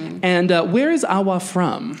 And where is Awa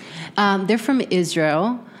from? They're from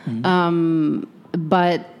Israel,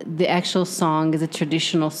 but the actual song is a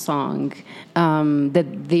traditional song that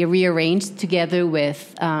they rearranged together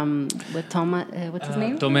with Thomas. What's his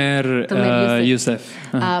name? Tomer Tomer Youssef.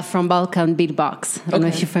 From Balkan Beatbox. I don't know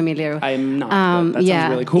if you're familiar. I'm not. But that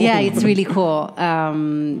sounds really cool. Yeah, it's really cool.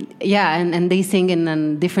 And they sing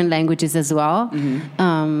in different languages as well.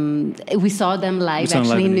 We saw them live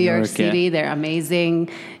actually in New York City. Yeah. They're amazing.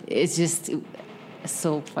 It's just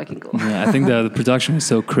so fucking cool. Yeah, I think the production is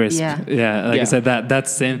so crisp. Yeah. Like Yeah. I said, that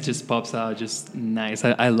synth just pops out, just nice.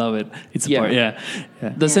 I love it. It's Yeah. a part. Yeah.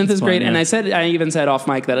 The synth is It's great, fun, and yeah. I even said off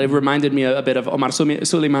mic that it reminded me a bit of Omar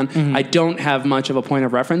Suleiman. I don't have much of a point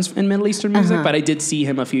of reference in Middle Eastern music, but I did see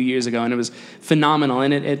him a few years ago, and it was phenomenal.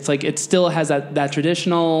 And it's like it still has that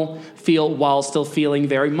traditional feel while still feeling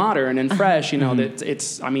very modern and fresh. You know, that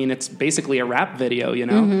it's basically a rap video. You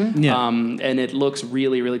know, Yeah. and it looks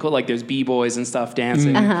really really cool. Like there's b-boys and stuff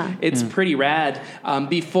dancing. It's pretty rad.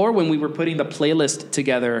 Before when we were putting the playlist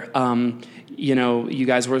together. You know, you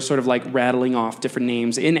guys were sort of like rattling off different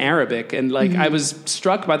names in Arabic, and like I was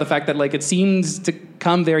struck by the fact that like it seems to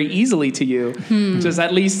come very easily to you. Just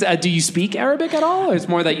at least, do you speak Arabic at all, or it's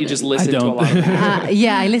more that you just listen to a don't. lot of it?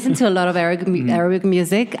 Yeah, I listen to a lot of Arabic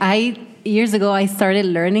music. Years ago, I started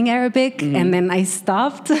learning Arabic, and then I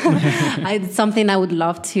stopped. It's something I would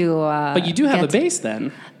love to. But you do have a get- bass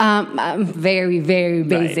then. I'm very, very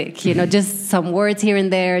basic. You know, just some words here and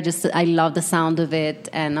there. Just I love the sound of it,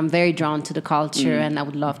 and I'm very drawn to the culture, and I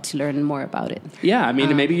would love to learn more about it. Yeah, I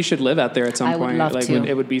mean, maybe you should live out there at some I would point. love like, to.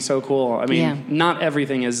 it would be so cool. I mean, Yeah. not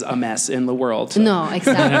everything is a mess in the world. So. No,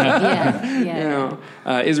 exactly. Yeah. You know,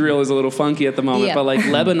 Israel is a little funky at the moment, Yeah. but like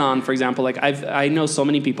Lebanon, for example, like I know so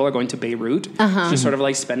many people are going to Beirut, just sort of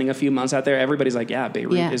like spending a few months out there. Everybody's like, yeah,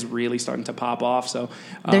 Beirut Yeah. is really starting to pop off. So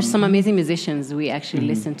There's some amazing musicians we actually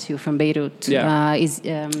listen to from Beirut. Yeah.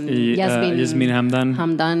 Yasmin Hamdan.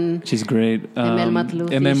 Hamdan. She's great. Emel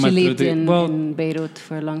Matlouthi. Emel She lived Matlouthi. in Beirut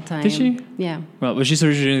for a long time. Did she? Yeah. Well, but she's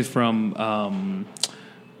originally from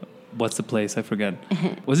what's the place? I forget.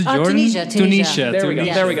 Was it Oh, Jordan? Tunisia. There we go.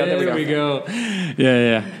 Yes. There we go. There we go.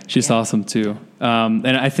 Yeah. She's awesome too.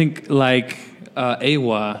 And I think like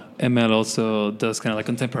Awa, Emel also does kind of like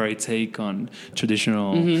contemporary take on traditional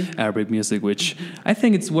Arabic music, which I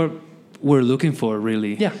think it's what we're looking for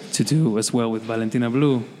really to do as well with Valentina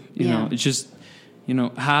Blue. You know, it's just, you know,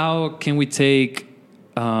 how can we take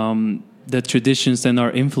the traditions and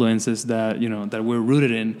our influences that, you know, that we're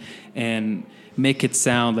rooted in and make it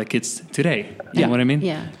sound like it's today. You know what I mean?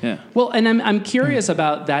 Yeah. Well, and I'm curious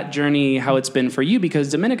about that journey, how it's been for you, because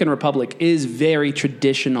Dominican Republic is very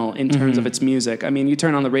traditional in terms of its music. I mean, you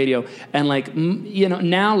turn on the radio and like, you know,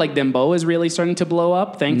 now like dembow is really starting to blow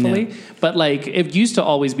up, thankfully. Yeah. But like, it used to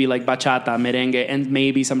always be like bachata, merengue, and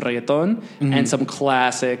maybe some reggaeton and some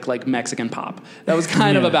classic like Mexican pop. That was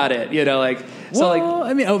kind of about it, you know, like, so like,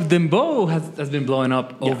 I mean, Dembow has been blowing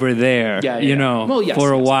up over there, Yeah, you know, well, yes,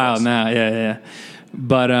 for a yes, of while course. now. Yeah.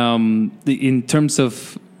 But in terms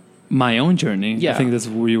of my own journey, I think that's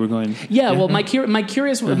where you were going. Yeah, well, my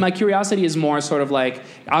curiosity is more sort of like,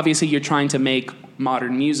 obviously you're trying to make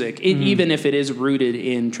modern music, even if it is rooted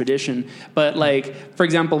in tradition. But like, for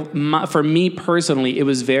example, for me personally, it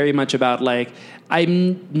was very much about like,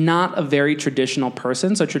 I'm not a very traditional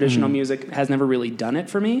person, so traditional music has never really done it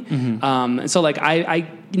for me. So like, I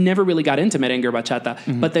never really got into merengue or bachata.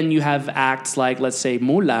 But then you have acts like, let's say,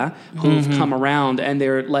 Mula, who've come around and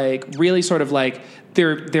they're like really sort of like,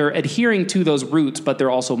 they're adhering to those roots, but they're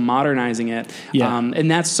also modernizing it. Yeah.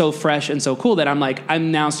 And that's so fresh and so cool that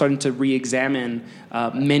I'm now starting to re-examine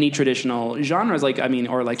in many traditional genres, like, I mean,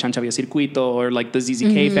 or like Chanchavia Circuito, or like the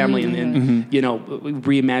ZZK family, and you know,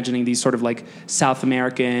 reimagining these sort of like South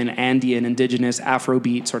American, Andean, indigenous,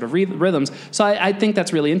 Afrobeat sort of rhythms. So I think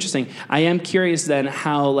that's really interesting. I am curious then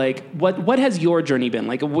how, like, what has your journey been?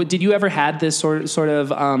 Like, did you ever had this sort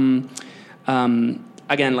of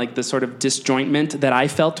again, like the sort of disjointment that I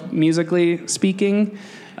felt musically speaking?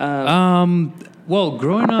 Well,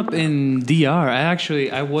 growing up in DR,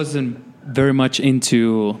 I wasn't very much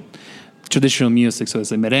into traditional music. So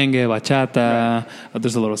it's like merengue, bachata.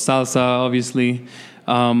 There's a lot of salsa, obviously.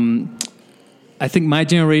 I think my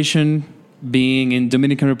generation, being in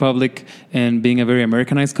Dominican Republic and being a very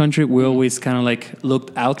Americanized country, we always kind of like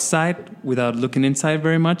looked outside without looking inside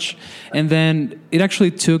very much. And then it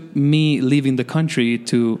actually took me leaving the country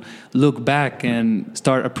to look back and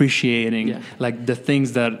start appreciating like the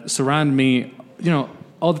things that surround me, you know,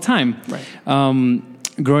 all the time. Right.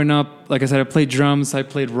 Growing up, like I said, I played drums, I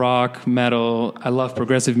played rock, metal. I love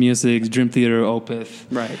progressive music, Dream Theater, Opeth,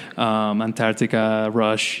 Right. Antarctica,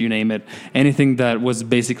 Rush, you name it. Anything that was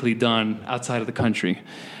basically done outside of the country.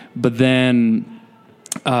 But then,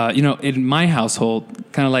 you know, in my household,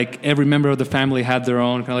 kind of like every member of the family had their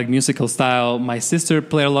own kind of like musical style. My sister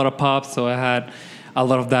played a lot of pop, so I had a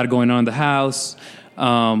lot of that going on in the house.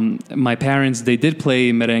 My parents, they did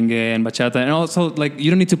play merengue and bachata, and also like you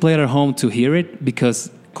don't need to play it at home to hear it because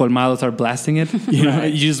colmados are blasting it. You know,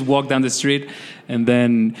 you just walk down the street, and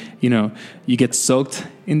then you know you get soaked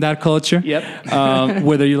in that culture. Yep.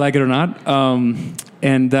 Whether you like it or not.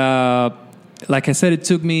 And like I said, it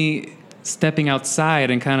took me stepping outside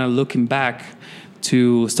and kind of looking back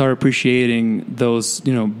to start appreciating those,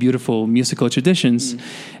 you know, beautiful musical traditions.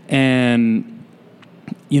 And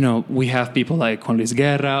you know, we have people like Juan Luis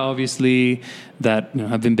Guerra, obviously, that, you know,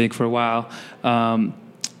 have been big for a while.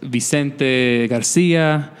 Vicente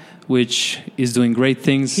Garcia, which is doing great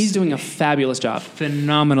things. He's doing a fabulous job.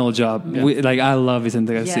 Phenomenal job. Yeah. I love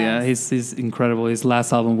Vicente Garcia. Yes. He's incredible. His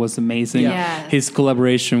last album was amazing. Yeah. His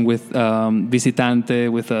collaboration with Visitante,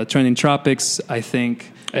 with Trending Tropics, I think.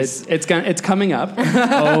 It's coming up.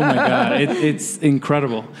 Oh my God, it's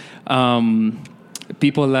incredible.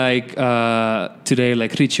 People like today,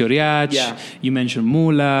 like Richie Oriach. Yeah. You mentioned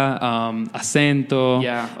Mula, Acento.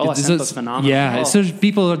 Yeah. Oh, It's Acento's just- phenomenal. Yeah, Oh. it's just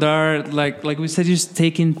people that are like we said, just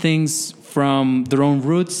taking things from their own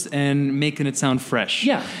roots and making it sound fresh.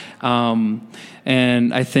 Yeah.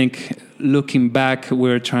 And I think looking back,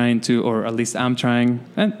 we're trying to, or at least I'm trying,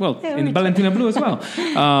 and well, in Valentina Blue as well,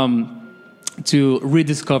 to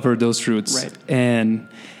rediscover those roots. Right.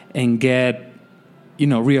 and get, you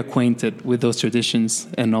know, reacquainted with those traditions,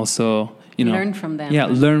 and also, you know, Learn from them. Yeah,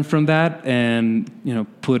 learn from that, and you know,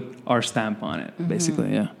 put our stamp on it.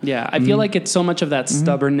 Basically, yeah. Yeah, I feel like it's so much of that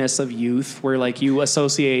stubbornness of youth, where like you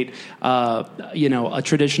associate, you know, a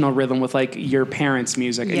traditional rhythm with like your parents'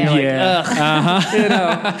 music, and you're like, ugh, you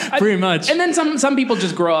know, Pretty much. And then some people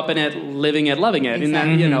just grow up in it, living it, loving it, and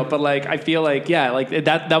then you know. But like, I feel like like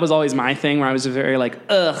that was always my thing, where I was very like,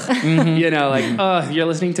 ugh, you know, like, ugh, you're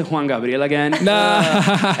listening to Juan Gabriel again, and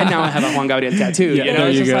now I have a Juan Gabriel tattoo. Yeah, you know, there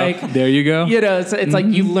it's you just go. like, There you go. you know, it's like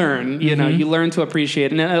you learn, you know, you learn to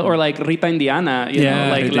appreciate, and or like Rita Indiana, you know,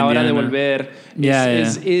 like Rita La Hora de Indiana.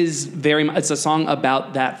 Volver is very much, it's a song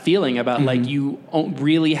about that feeling, about like you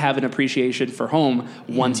really have an appreciation for home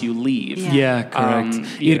once you leave. Yeah, correct.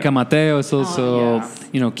 you Irka know. Mateo is also, yeah.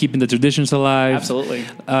 you know, keeping the traditions alive. Absolutely.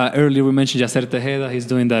 Earlier we mentioned Yacer Tejeda. He's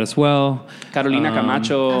doing that as well. Carolina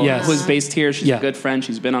Camacho, yes. who's based here, she's Yeah. a good friend.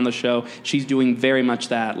 She's been on the show. She's doing very much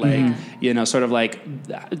that, like, you know, sort of like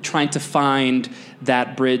trying to find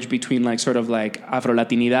that bridge between like sort of like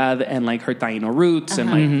Afro-Latinidad and like her Taino roots,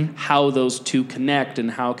 and like how those two connect,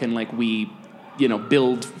 and how can like we, you know,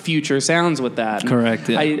 build future sounds with that. Correct,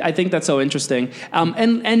 yeah. I think that's so interesting.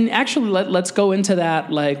 And actually, let's go into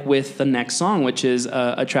that like with the next song, which is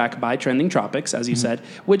a track by Trending Tropics, as you said,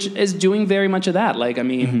 which is doing very much of that. Like, I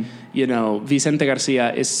mean, you know, Vicente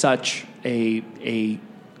Garcia is such a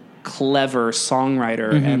clever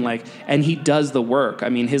songwriter, and he does the work. I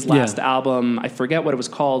mean, his last album, I forget what it was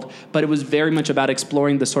called, but it was very much about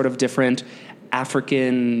exploring the sort of different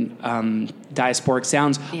African diasporic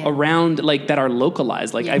sounds around, like, that are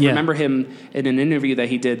localized. Like, I remember him in an interview that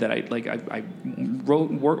he did that I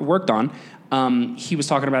worked on. He was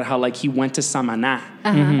talking about how like he went to Samaná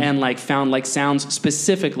and like found like sounds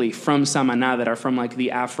specifically from Samaná that are from like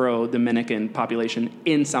the Afro-Dominican population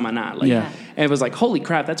in Samaná. Like, and it was like, holy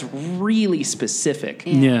crap, that's really specific.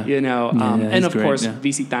 Yeah. You know, and he's of great, course, yeah.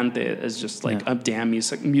 Visitante is just like a damn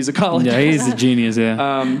musicologist. Yeah, he's a genius.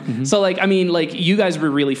 Yeah. So like, I mean, like you guys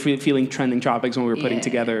were really feeling Trending Tropics when we were putting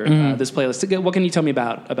together this playlist. What can you tell me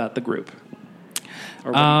about the group?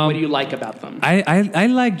 Or what do you like about them? I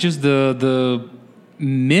like just the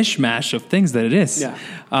mishmash of things that it is. Yeah.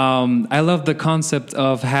 I love the concept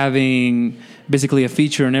of having basically a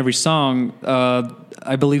feature in every song.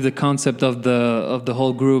 I believe the concept of the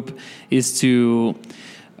whole group is to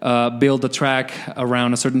build a track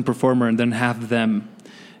around a certain performer and then have them,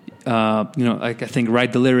 like I think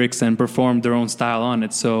write the lyrics and perform their own style on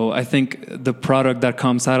it. So I think the product that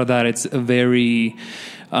comes out of that, it's a very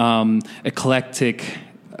eclectic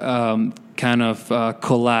kind of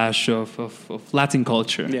collage of Latin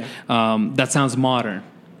culture. Yeah. That sounds modern,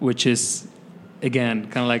 which is, again,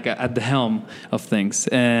 kind of like at the helm of things.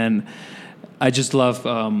 And I just love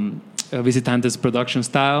Visitante's production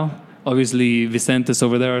style. Obviously, Vicente's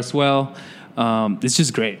over there as well. It's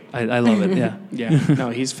just great. I love it. Yeah. Yeah, no,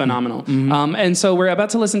 he's phenomenal. And so we're about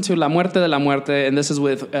to listen to La Muerte de la Muerte, and this is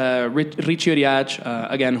with Richie Oriach,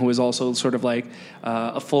 again, who is also sort of like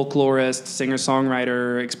a folklorist,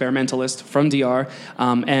 singer-songwriter, experimentalist from DR,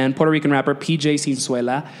 and Puerto Rican rapper PJ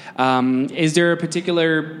Cinzuela. Is there a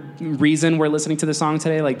particular reason we're listening to the song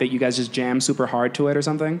today, like that you guys just jam super hard to it or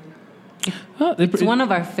something? It's one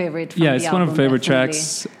of our favorite. From it's one of our favorite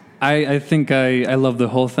tracks. I think I love the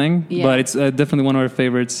whole thing, but it's definitely one of our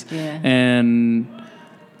favorites. Yeah. And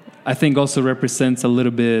I think also represents a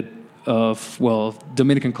little bit of,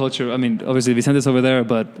 Dominican culture. I mean, obviously Vicente's over there,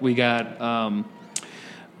 but we got, I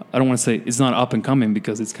don't want to say it's not up and coming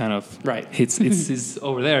because it's kind of, right. It's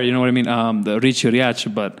over there, you know what I mean? The Richie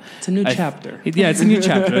Oriach, but... It's a new chapter. It's a new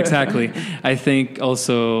chapter, exactly. I think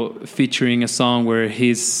also featuring a song where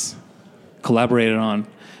he's collaborated on,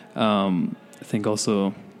 I think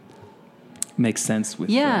also... makes sense with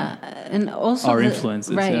and also our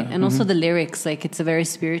influences, right? Yeah. And also the lyrics, like it's a very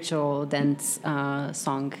spiritual dance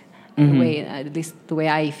song. The way, at least the way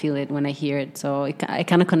I feel it when I hear it, so I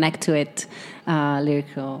kind of connect to it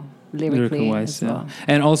lyrically wise, as well.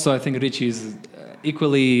 And also I think Richie is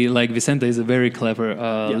equally like Vicente is a very clever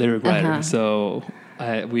lyric writer, so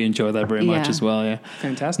we enjoy that very much as well. Yeah,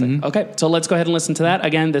 fantastic. Okay, so let's go ahead and listen to that.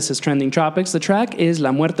 Again, this is Trending Tropics. The track is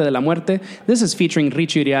La Muerte de la Muerte. This is featuring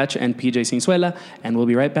Richie Oriach and PJ Cinzuela, and we'll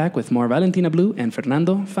be right back with more Valentina Blue and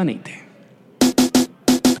Fernando Fanete.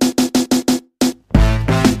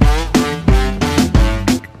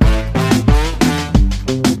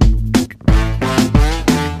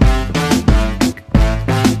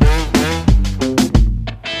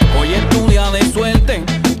 Hoy es tu día de suerte.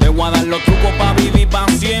 Te voy a dar los trucos para vivir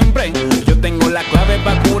para siempre. Yo tengo la clave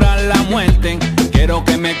para curar la muerte. Quiero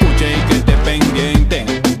que me escuche y que esté pendiente.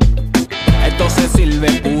 Esto se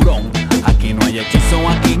sirve puro. Aquí no hay hechizo,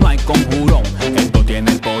 aquí no hay conjuro. Esto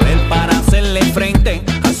tiene el poder para hacerle frente.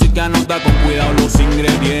 Así que anota con cuidado los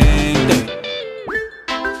ingredientes.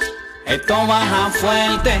 Esto baja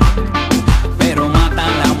fuerte, pero mata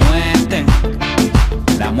la muerte.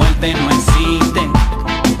 La muerte no existe.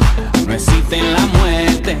 No existe la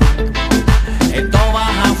muerte. Esto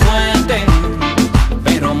baja fuerte,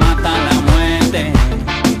 pero mata la muerte.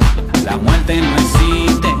 La muerte no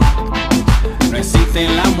existe. No existe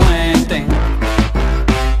la muerte.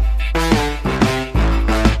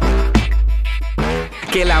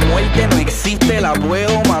 Que la muerte no existe, la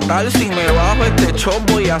puedo matar. Si me bajo este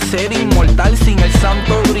shot voy a ser inmortal. Sin el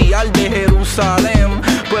santo grial de Jerusalén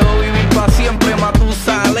puedo vivir para siempre,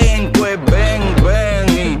 Matusalén. Pues ven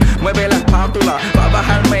y mueve la espátula para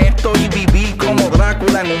bajarme esto y vivir como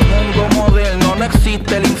Drácula. En un mundo moderno no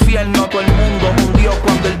existe el infierno. Todo el mundo es un dios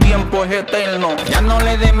cuando el tiempo es eterno. Ya no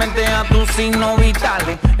le des mente a tus signos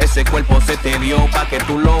vitales. Ese cuerpo se te dio pa' que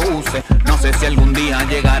tú lo uses. No sé si algún día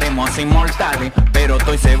llegaremos a ser inmortales, pero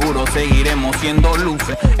estoy seguro seguiremos siendo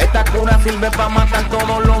luces. Esta cura sirve pa' matar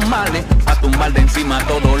todos los males, pa' tumbar de encima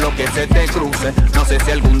todo lo que se te cruce. No sé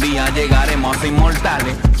si algún día llegaremos a ser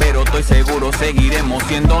inmortales, pero estoy seguro seguiremos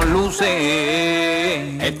siendo luces.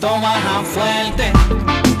 Esto baja fuerte,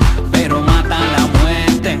 pero mata la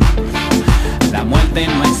muerte. La muerte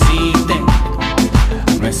no existe.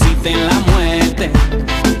 No existe la muerte.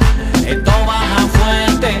 Esto baja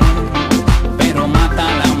fuerte, pero mata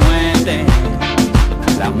la muerte.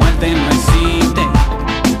 La muerte no existe.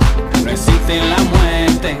 No existe la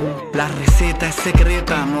muerte. La receta es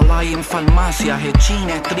secreta, no la hay en farmacias,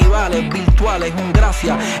 hechines, tribales, virtuales, un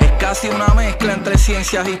gracia. Es casi una mezcla entre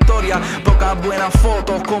ciencias e historia. Pocas buenas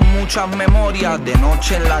fotos con muchas memorias. De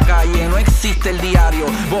noche en la calle no existe el diario.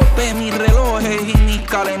 Boté mis relojes y mis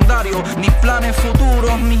calendarios, mis planes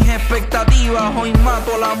futuros, mis expectativas. Hoy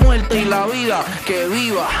mato la muerte y la vida que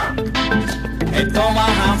viva. Esto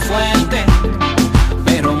baja fuerte,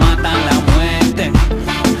 pero mata la muerte.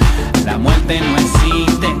 La muerte no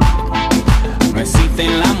existe. No existe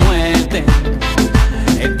la muerte.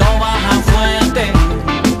 Esto baja fuerte,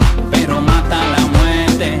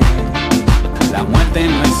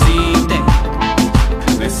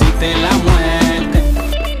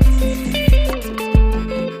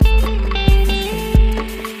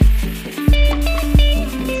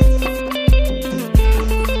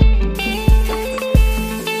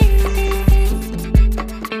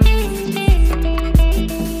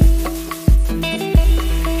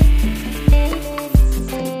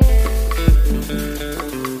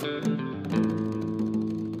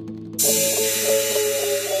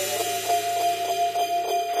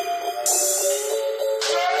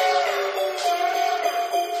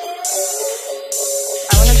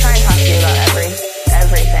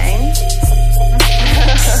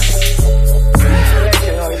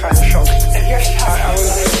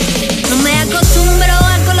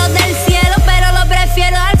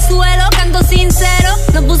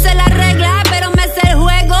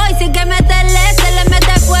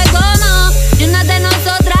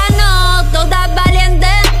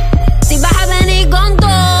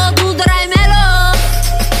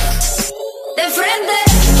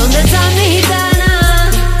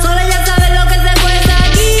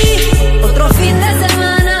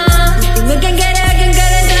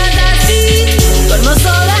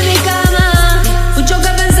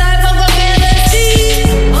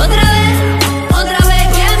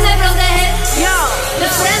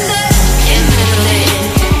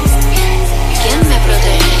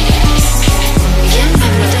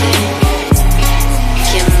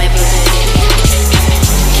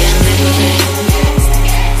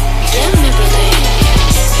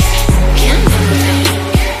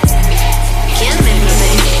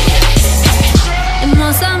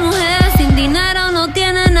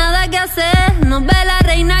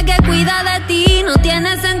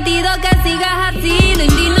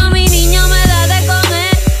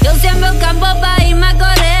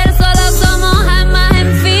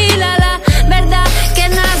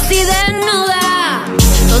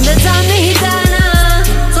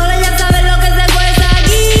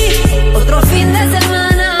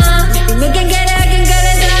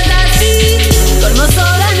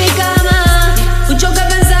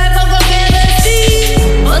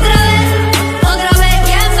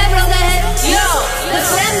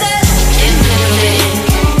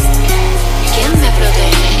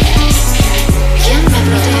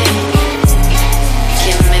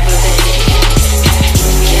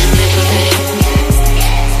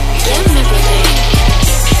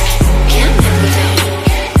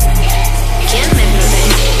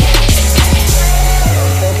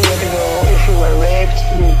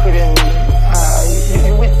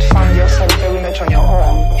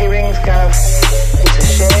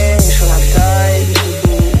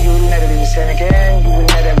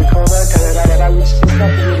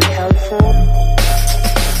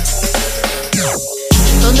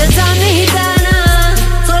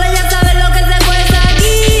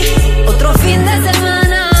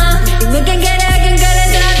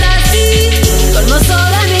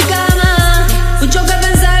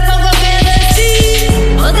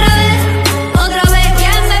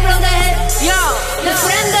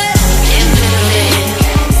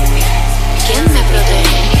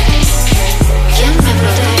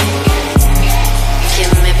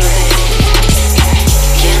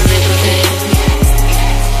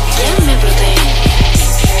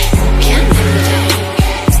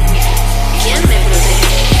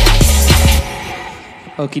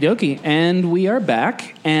 Okie dokie. And we are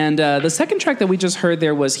back. And the second track that we just heard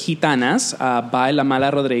there was Gitanas by La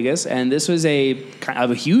Mala Rodriguez. And this was a kind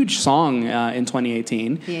of a huge song in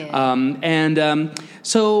 2018. Yeah.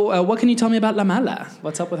 So what can you tell me about La Mala?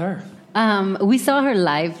 What's up with her? We saw her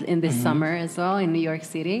live in this summer as well in New York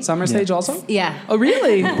City. Summer stage also? Yeah. Oh,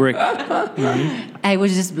 really? Brick. I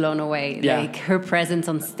was just blown away. Yeah. Like her presence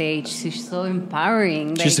on stage, she's so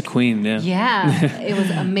empowering. She's a Like, queen, yeah. yeah, it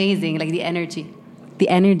was amazing. Like the energy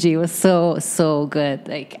was so good.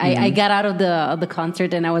 Like I got out of the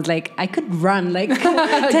concert and I was like, I could run like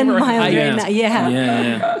 10 miles right now.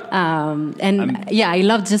 Yeah. I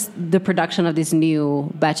love just the production of this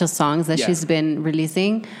new batch of songs that she's been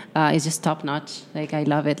releasing. It's just top notch. Like I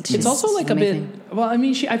love it. It's also like amazing. a bit. Well, I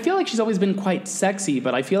mean, I feel like she's always been quite sexy,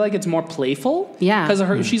 but I feel like it's more playful. Yeah.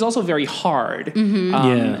 Because she's also very hard.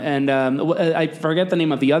 And I forget the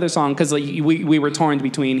name of the other song because like, we were torn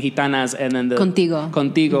between Gitanas and then the Contigo.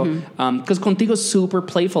 Because Contigo's super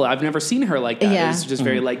playful. I've never seen her like that. Yeah. It's just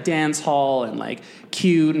very like dance hall and like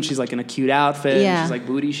cute, and she's like in a cute outfit. And Yeah. she's like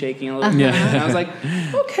booty shaking a little bit. And I was like,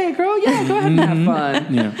 okay, girl, yeah, go ahead and have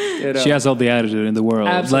fun. Yeah. You know? She has all the attitude in the world.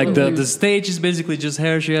 Absolutely. Like the stage is basically just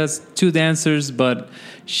her. She has 2 dancers, but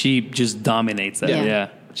she just dominates that. Yeah. Yeah.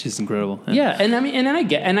 She's incredible. Yeah, and I mean,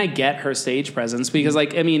 and I get her stage presence because,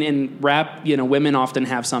 like, I mean, in rap, you know, women often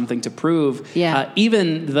have something to prove. Yeah.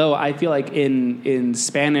 Even though I feel like in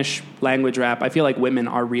Spanish language rap, I feel like women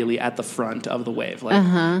are really at the front of the wave.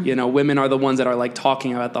 Like, you know, women are the ones that are like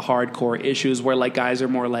talking about the hardcore issues, where like guys are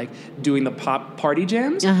more like doing the pop party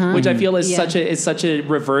jams, which I feel is such a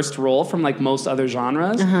reversed role from like most other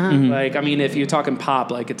genres. Like, I mean, if you're talking pop,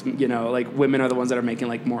 like it's, you know, like women are the ones that are making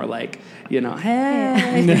like more like, you know,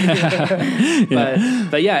 hey.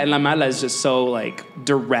 But yeah, and La Mala is just so like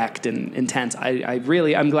direct and intense.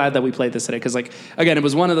 I'm glad that we played this today because, like, again, it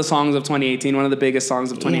was one of the songs of 2018, one of the biggest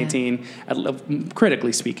songs of 2018,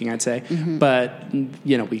 critically speaking, I'd say. But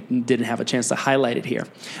you know, we didn't have a chance to highlight it here.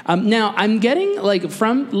 Now I'm getting like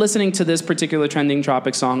from listening to this particular trending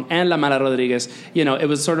tropic song and La Mala Rodriguez, you know, it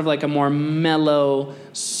was sort of like a more mellow,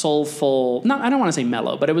 soulful. I don't want to say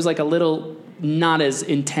mellow, but it was like a little. Not as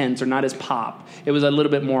intense or not as pop. It was a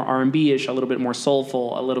little bit more R&B-ish, a little bit more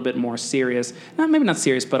soulful, a little bit more serious. Maybe not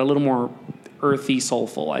serious, but a little more earthy,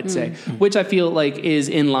 soulful, I'd say, which I feel like is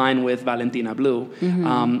in line with Valentina Blue.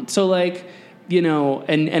 So like, you know,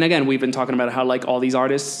 and again, we've been talking about how like all these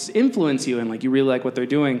artists influence you and like you really like what they're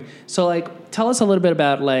doing. So like, tell us a little bit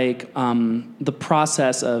about like the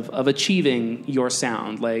process of achieving your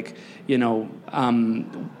sound. Like, you know,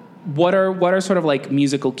 what are sort of like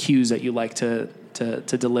musical cues that you like to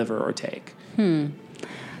deliver or take?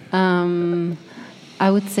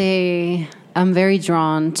 I would say I'm very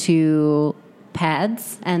drawn to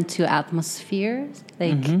pads and to atmospheres,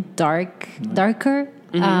 like darker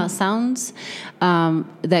sounds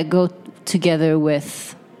that go together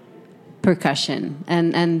with percussion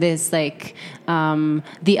and this like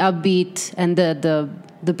the upbeat and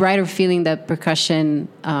the brighter feeling that percussion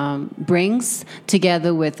brings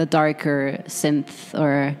together with a darker synth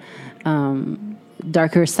or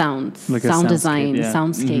darker sounds, like sound soundscape, design, yeah.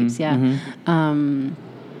 soundscapes,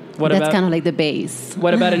 What that's about kind of like the base.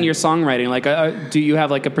 what about in your songwriting? Like, do you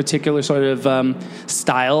have like a particular sort of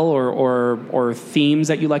style or themes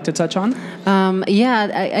that you like to touch on?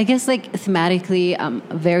 I guess like thematically, I'm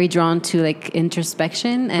very drawn to like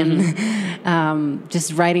introspection and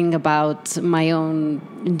just writing about my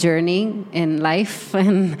own journey in life.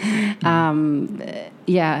 And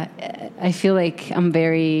I feel like I'm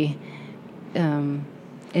very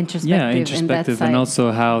introspective in that side. And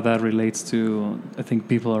also how that relates to, I think,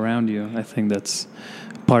 people around you. I think that's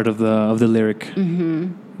part of the lyric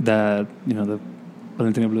that, you know, the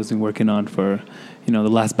Valentina Blue has been working on for, you know, the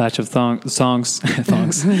last batch of songs.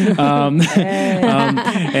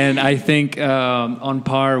 And I think on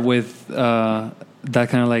par with that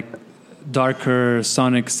kind of like darker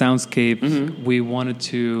sonic soundscape, we wanted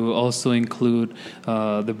to also include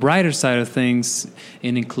the brighter side of things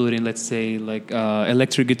in including, let's say, like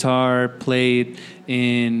electric guitar played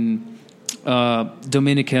in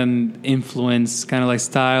Dominican influence kind of like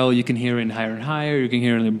style. You can hear it in Higher and Higher, you can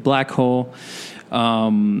hear it in Black Hole,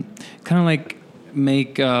 kind of like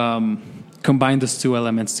make combine those two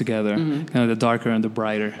elements together, kind of the darker and the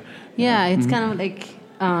brighter. Yeah, it's kind of like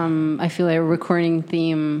I feel like a recording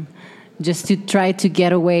theme just to try to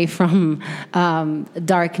get away from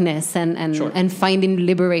darkness and finding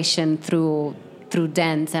liberation through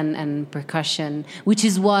dance and percussion, which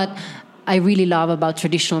is what I really love about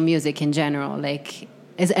traditional music in general, like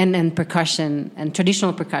and percussion and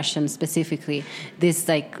traditional percussion specifically. This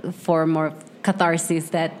like form catharsis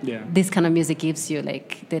that Yeah. this kind of music gives you,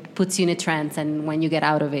 like that puts you in a trance, and when you get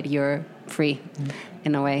out of it, you're free,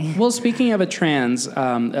 in a way. Well, speaking of a trance,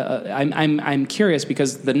 I'm curious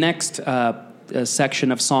because the next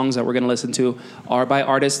section of songs that we're going to listen to are by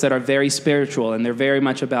artists that are very spiritual, and they're very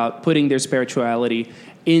much about putting their spirituality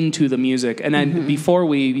into the music. And then before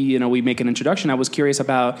we make an introduction, I was curious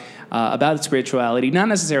about spirituality, not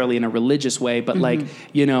necessarily in a religious way, but like,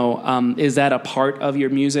 is that a part of your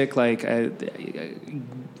music? Like,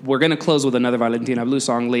 we're going to close with another Valentina Blue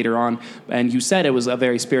song later on, and you said it was a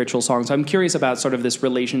very spiritual song. So I'm curious about sort of this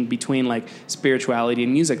relation between like spirituality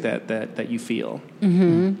and music that you feel.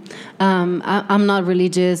 I'm not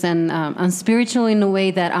religious, and I'm spiritual in a way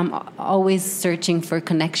that I'm always searching for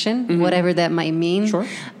connection, whatever that might mean. Sure.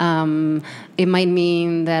 It might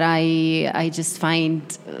mean that I just find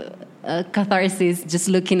catharsis just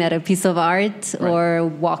looking at a piece of art or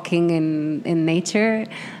walking in nature.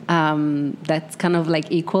 That's kind of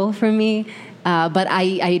like equal for me. But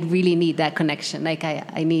I really need that connection. Like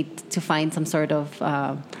I need to find some sort of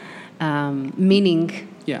meaning.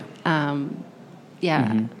 Yeah.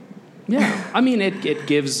 Yeah. I mean, it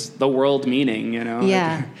gives the world meaning,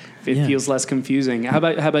 Yeah. It feels less confusing. How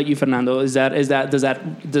about you, Fernando?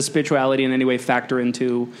 Does spirituality in any way factor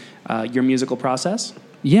into your musical process?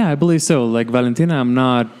 Yeah, I believe so. Like Valentina, I'm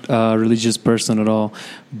not a religious person at all,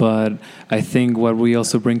 but I think what we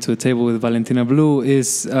also bring to the table with Valentina Blue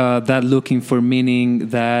is that looking for meaning,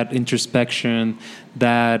 that introspection,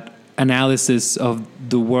 that analysis of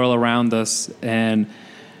the world around us and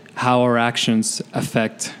how our actions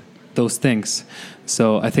affect those things.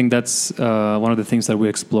 So I think that's one of the things that we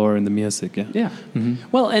explore in the music. Yeah.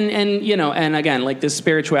 Well, and again, like this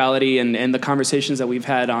spirituality and the conversations that we've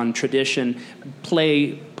had on tradition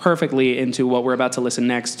play perfectly into what we're about to listen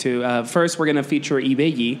next to. First, we're going to feature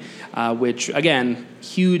Ibeyi, which again,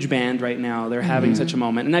 huge band right now. They're having such a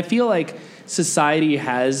moment, and I feel like society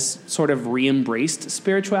has sort of re-embraced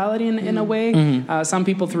spirituality in a way. Some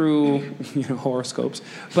people through horoscopes,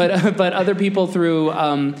 but other people through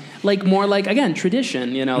more like again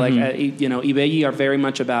tradition. Ibeyi are very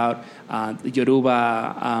much about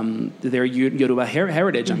Yoruba, their Yoruba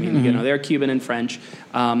heritage. I mean, they're Cuban and French,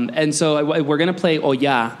 and so we're going to play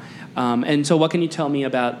Oya. And so, what can you tell me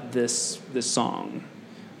about this song?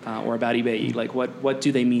 Or about Ibeyi? Like, what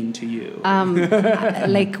do they mean to you?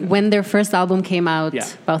 Like, when their first album came out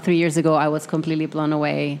about 3 years ago, I was completely blown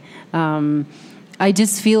away. I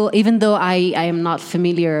just feel, even though I am not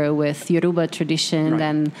familiar with Yoruba tradition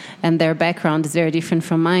and their background is very different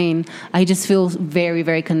from mine, I just feel very,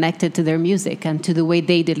 very connected to their music and to the way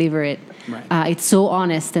they deliver it. Right. It's so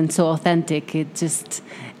honest and so authentic. It just,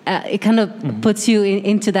 it kind of puts you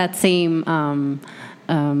into that same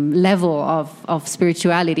level of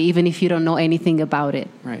spirituality, even if you don't know anything about it.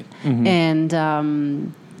 Right. And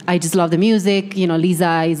I just love the music.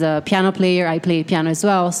 Lisa is a piano player. I play piano as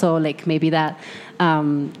well. So like maybe that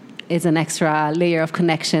is an extra layer of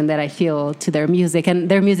connection that I feel to their music. And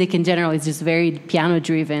their music in general is just very piano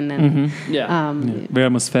driven and very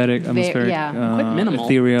atmospheric, quite minimal,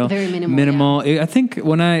 ethereal, very minimal. I think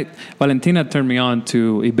when Valentina turned me on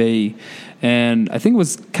to Ibeyi, and I think it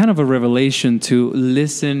was kind of a revelation to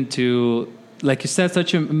listen to, like you said,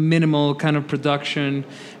 such a minimal kind of production,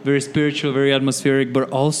 very spiritual, very atmospheric, but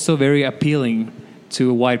also very appealing to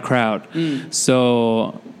a wide crowd.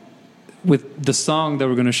 So with the song that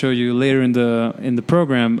we're going to show you later in the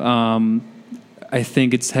program, I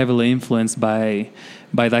think it's heavily influenced by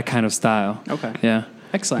that kind of style. Okay. Yeah.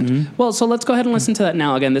 Excellent. Well, so let's go ahead and listen to that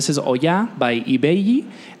now. Again, this is Oya by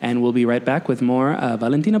Ibeyi, and we'll be right back with more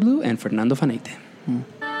Valentina Blue and Fernando Fanete.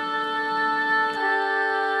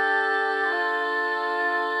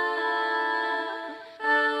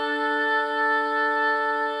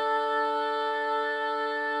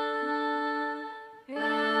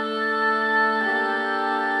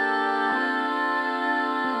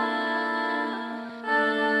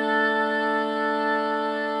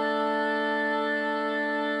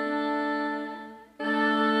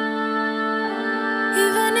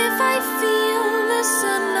 Even if I feel the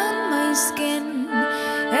sun on my skin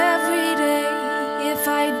every day, if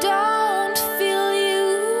I don't feel you,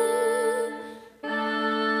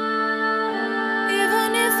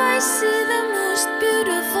 even if I see the most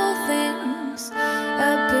beautiful things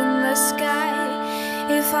up in the sky,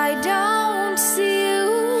 if I don't see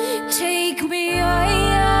you, take me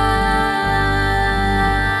higher.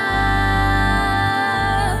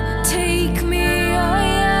 Take me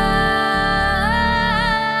higher.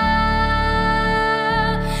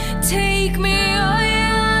 Take me higher.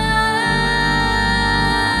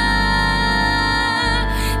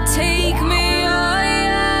 Take me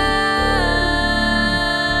higher.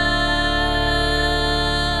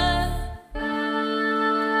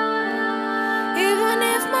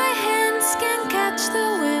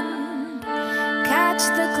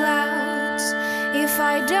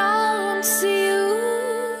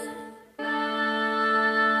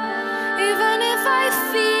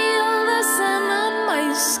 feel the sun on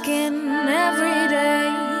my skin every day.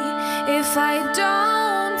 If I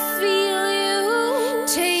don't feel you,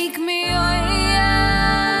 take me away.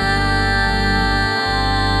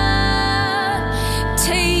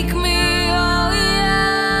 Take me away.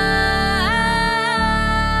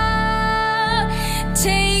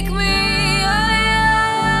 Take me away.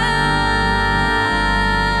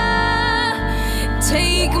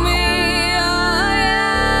 Take me.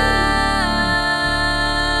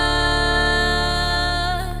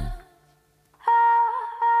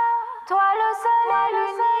 Toi le soleil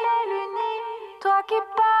uni, toi qui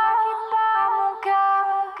parles à mon cœur.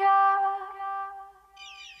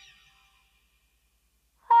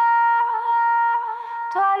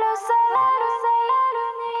 Toi le soleil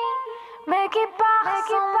uni, mais qui part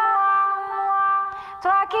sans moi.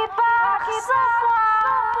 Toi qui pars sans moi.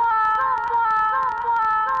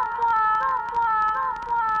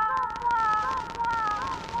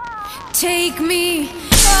 Take me,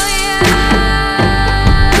 oh yeah.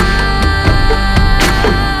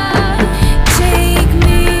 Take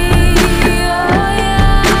me, oh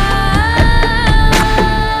yeah.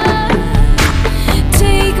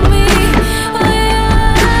 Take me, oh yeah.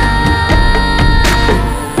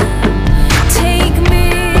 Take me,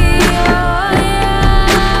 oh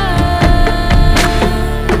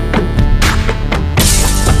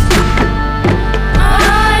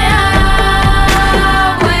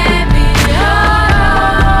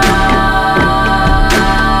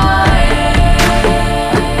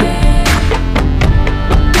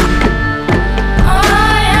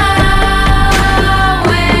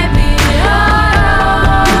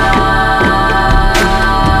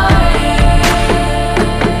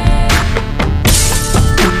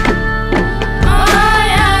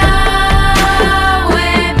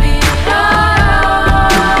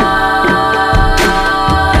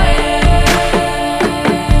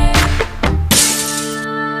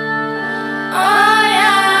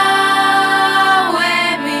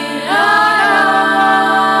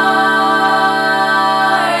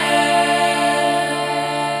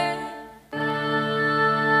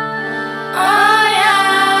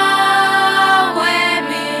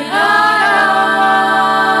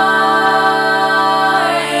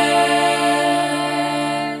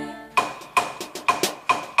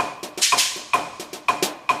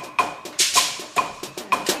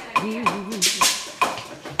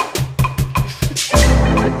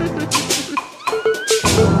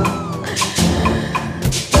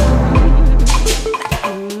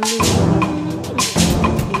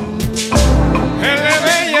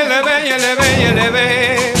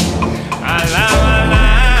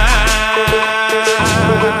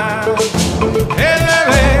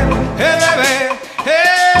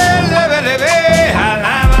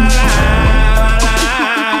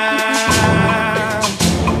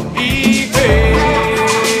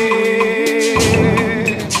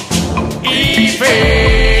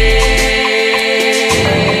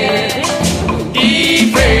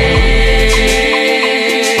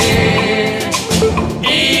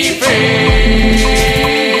Ife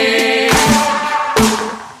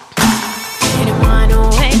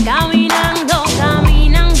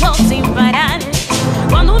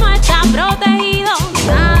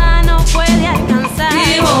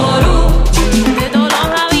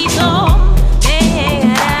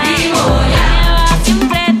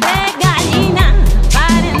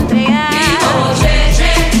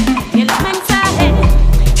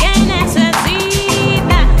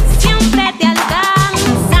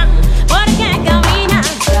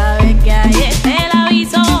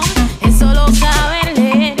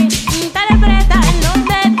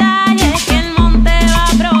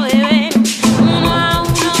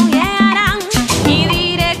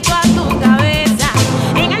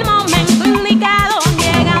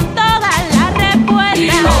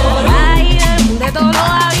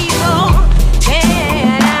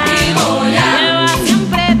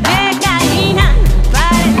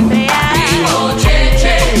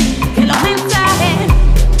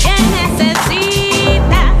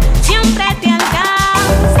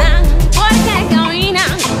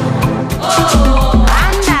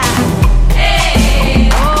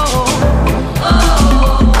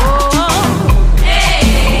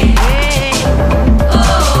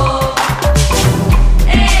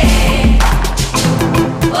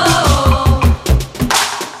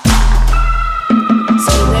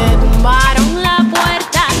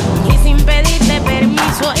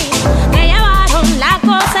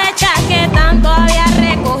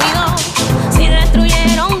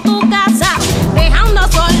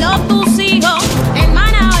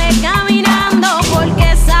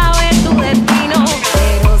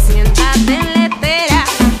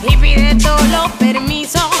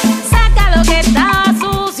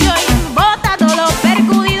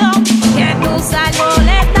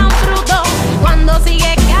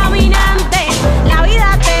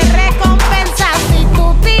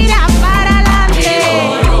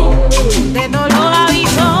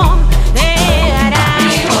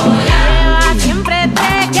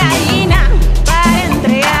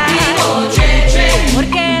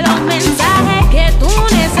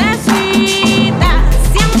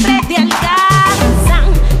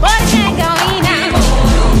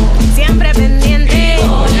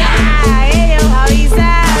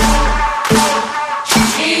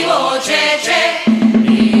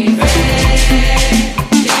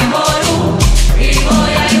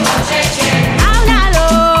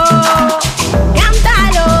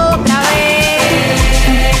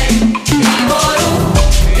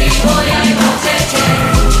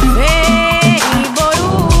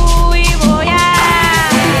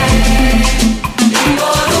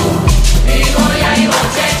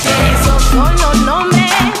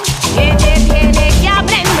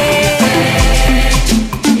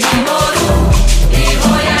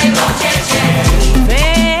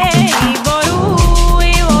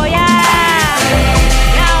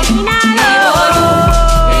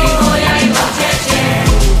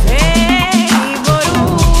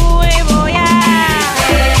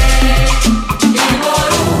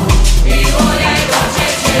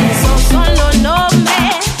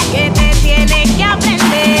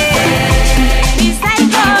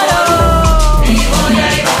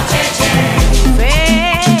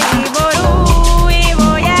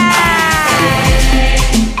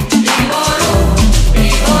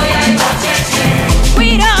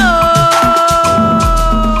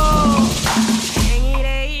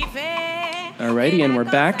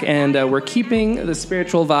back, and we're keeping the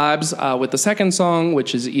spiritual vibes with the second song,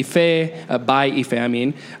 which is Ife, by Ife, I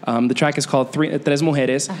mean. The track is called Tres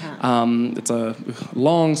Mujeres. It's a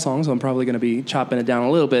long song, so I'm probably going to be chopping it down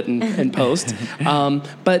a little bit in post.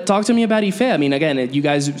 But talk to me about Ife. I mean, again, you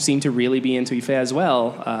guys seem to really be into Ife as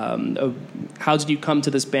well. How did you come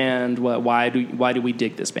to this band? Why do we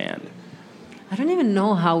dig this band? I don't even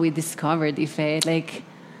know how we discovered Ife. Like,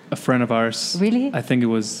 A friend of ours. Really? I think it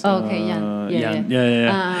was. Oh, okay, Jan.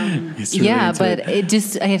 Yeah. He's really Yeah, into but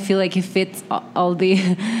it. I feel like it fits all the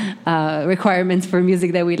requirements for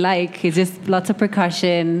music that we like. It's just lots of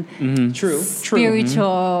percussion, True.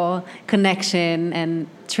 spiritual connection, and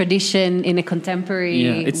tradition in a contemporary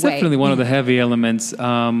Yeah, it's way. definitely one of the heavy elements.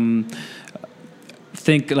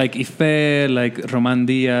 Think like Ife, like Roman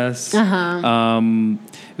Diaz,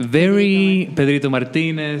 very Pedrito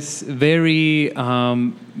Martinez, very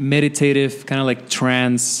meditative, kind of like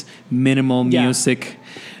trance, minimal music.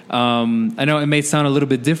 I know it may sound a little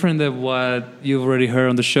bit different than what you've already heard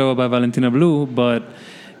on the show about Valentina Blue, but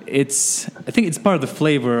I think it's part of the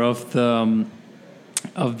flavor of the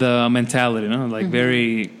mentality, you know, like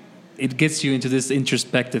very. It gets you into this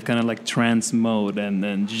introspective kind of like trance mode, and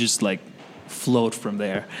then you just like float from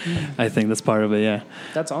there. I think that's part of it. Yeah,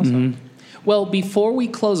 that's awesome. Well, before we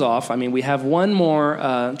close off, I mean, we have one more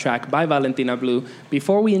track by Valentina Blue.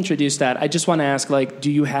 Before we introduce that, I just want to ask, like, do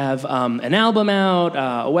you have an album out,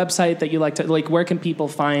 a website that you like to, like, where can people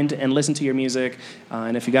find and listen to your music?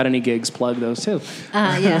 And if you got any gigs, plug those too.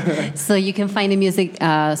 Yeah. So you can find the music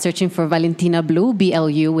searching for Valentina Blue,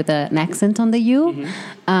 BLU with an accent on the U.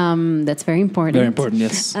 That's very important. very important.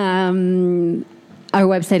 Yes. Our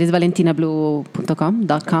website is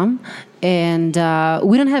valentinablue.com. And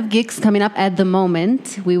we don't have gigs coming up at the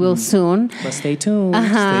moment. We will soon. But stay tuned.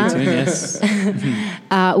 Stay tuned. Yes.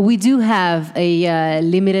 We do have a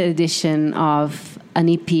limited edition of an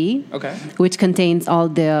EP, which contains all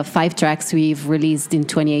the 5 tracks we've released in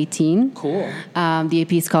 2018. Cool. The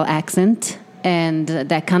EP is called Accent. And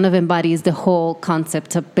that kind of embodies the whole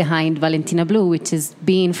concept behind Valentina Blue, which is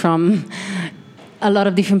being from a lot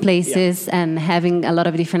of different places and having a lot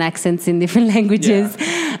of different accents in different languages,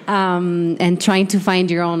 and trying to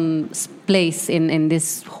find your own place in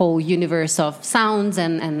this whole universe of sounds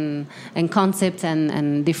and concepts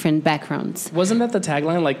and different backgrounds. Wasn't that the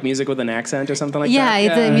tagline, like music with an accent or something like that? Yeah,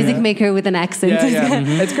 it's a music maker with an accent.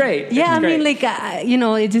 It's great. Yeah, it's great. mean, like,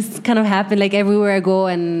 it just kind of happened, like, everywhere I go.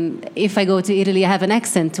 And if I go to Italy, I have an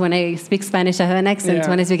accent. When I speak Spanish, I have an accent.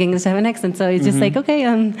 When I speak English, I have an accent. So it's just like, okay,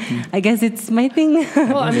 I guess it's my thing.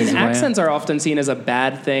 Well, I mean, accents are often seen as a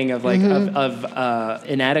bad thing of, like, of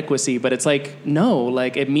inadequacy. But it's like, no,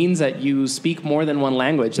 like, it means that you speak more than one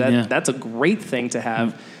language. That's a great thing to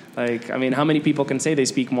have. Like, I mean, how many people can say they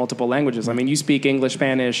speak multiple languages? I mean, you speak English,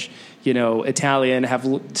 Spanish, Italian, have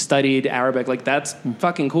studied Arabic. Like, that's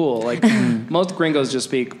fucking cool. Like, most gringos just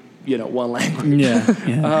speak, one language.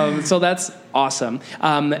 So that's awesome.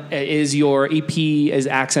 Is your EP, is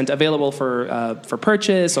Accent available for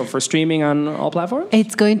purchase or for streaming on all platforms?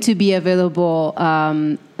 It's going to be available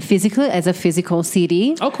physically as a physical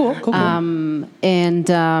CD. Oh, cool. And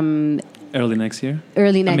early next year.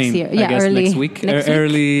 Early next year. I guess early next week. Next week.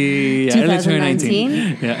 Early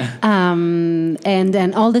 2019. Yeah. And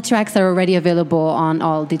then all the tracks are already available on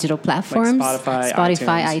all digital platforms, like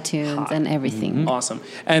Spotify, iTunes, and everything. Awesome.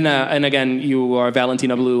 And again, you are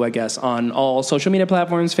Valentina Blue, I guess, on all social media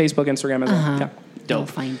platforms, Facebook, Instagram as well. Yeah. Dope. You'll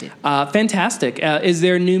find it. Fantastic. Is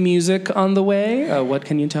there new music on the way? What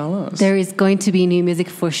can you tell us? There is going to be new music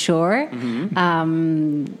for sure.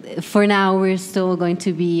 For now, we're still going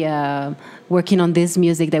to be working on this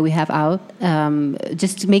music that we have out,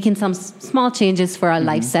 just making some small changes for our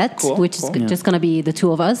live set, which is just going to be the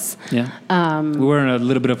two of us. Yeah. We were in a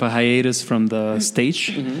little bit of a hiatus from the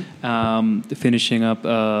stage, finishing up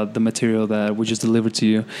the material that we just delivered to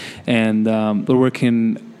you. And we're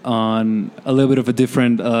working on a little bit of a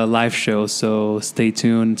different live show, so stay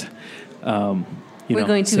tuned. We're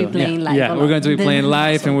going to be playing live. Yeah, we're going to be playing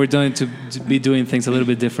live, and we're going to be doing things a little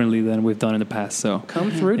bit differently than we've done in the past. So come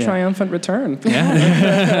through, triumphant return.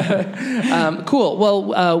 Yeah. Cool.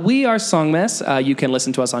 Well, we are Song Mess. You can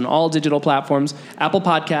listen to us on all digital platforms: Apple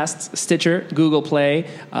Podcasts, Stitcher, Google Play,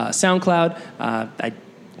 SoundCloud.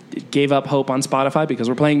 gave up hope on Spotify because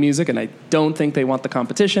we're playing music, and I don't think they want the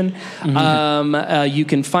competition. You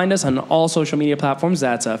can find us on all social media platforms.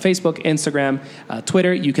 That's Facebook, Instagram,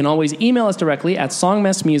 Twitter. You can always email us directly at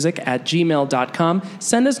songmessmusic@gmail.com.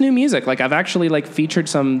 Send us new music. Like, I've actually featured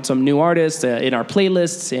some new artists in our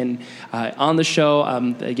playlists and on the show.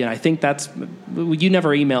 Again, I think that's, you never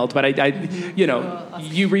emailed, but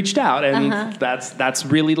you reached out, and that's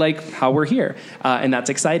really how we're here, and that's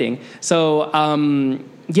exciting. So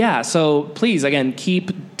so please, again,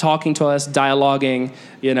 keep talking to us, dialoguing.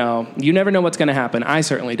 You never know what's going to happen. I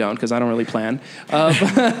certainly don't, because I don't really plan.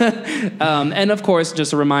 And of course,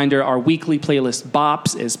 just a reminder, our weekly playlist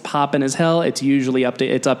Bops is poppin' as hell. It's usually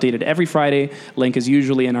it's updated every Friday. Link is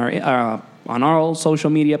usually in our on our social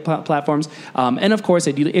media platforms. And of course,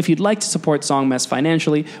 if you'd like to support Songmess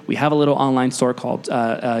financially, we have a little online store called,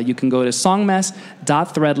 you can go to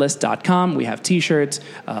songmess.threadless.com. We have t-shirts,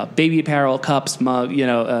 baby apparel, cups, mug,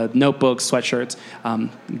 notebooks, sweatshirts.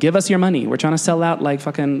 Give us your money. We're trying to sell out like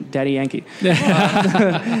fucking Daddy Yankee.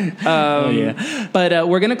 But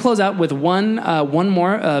we're going to close out with one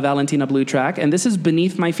more Valentina Blue track, and this is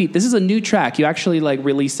Beneath My Feet. This is a new track. You actually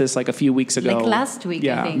released this a few weeks ago. Like last week,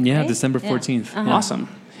 I think. Yeah, right? December 14th. Awesome.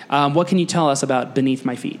 What can you tell us about Beneath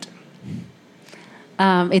My Feet?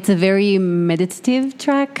 It's a very meditative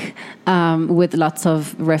track with lots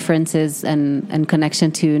of references and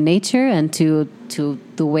connection to nature and to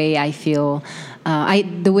the way I feel,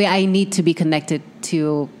 the way I need to be connected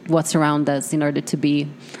to what's around us in order to be,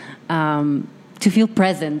 to feel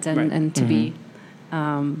present and to be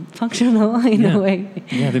functional in a way.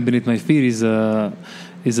 Yeah, I think Beneath My Feet is a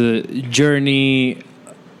journey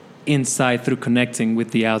inside through connecting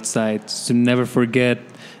with the outside. To never forget,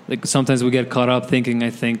 sometimes we get caught up thinking,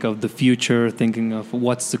 I think, of the future, thinking of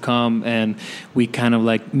what's to come, and we kind of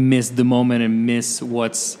miss the moment and miss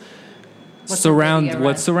what surrounds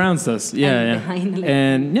us. Around it,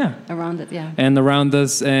 and around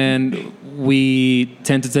us, and we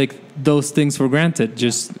tend to take those things for granted,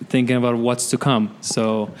 just thinking about what's to come.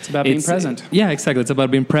 So it's about being present. Yeah, exactly. It's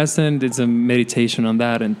about being present. It's a meditation on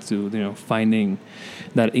that, and to finding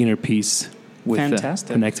that inner peace with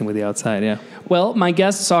connecting with the outside. Yeah. Well, my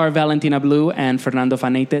guests are Valentina Blue and Fernando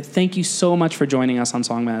Fanete. Thank you so much for joining us on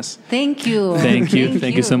Songmess. Thank you. Thank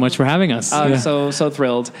you so much for having us. So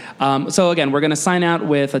thrilled. So again, we're going to sign out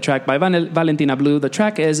with a track by Valentina Blue. The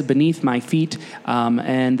track is Beneath My Feet.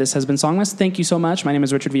 And this has been Songmess. Thank you so much. My name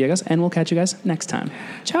is Richard Villegas, and we'll catch you guys next time.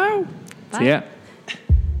 Ciao. Bye. See ya.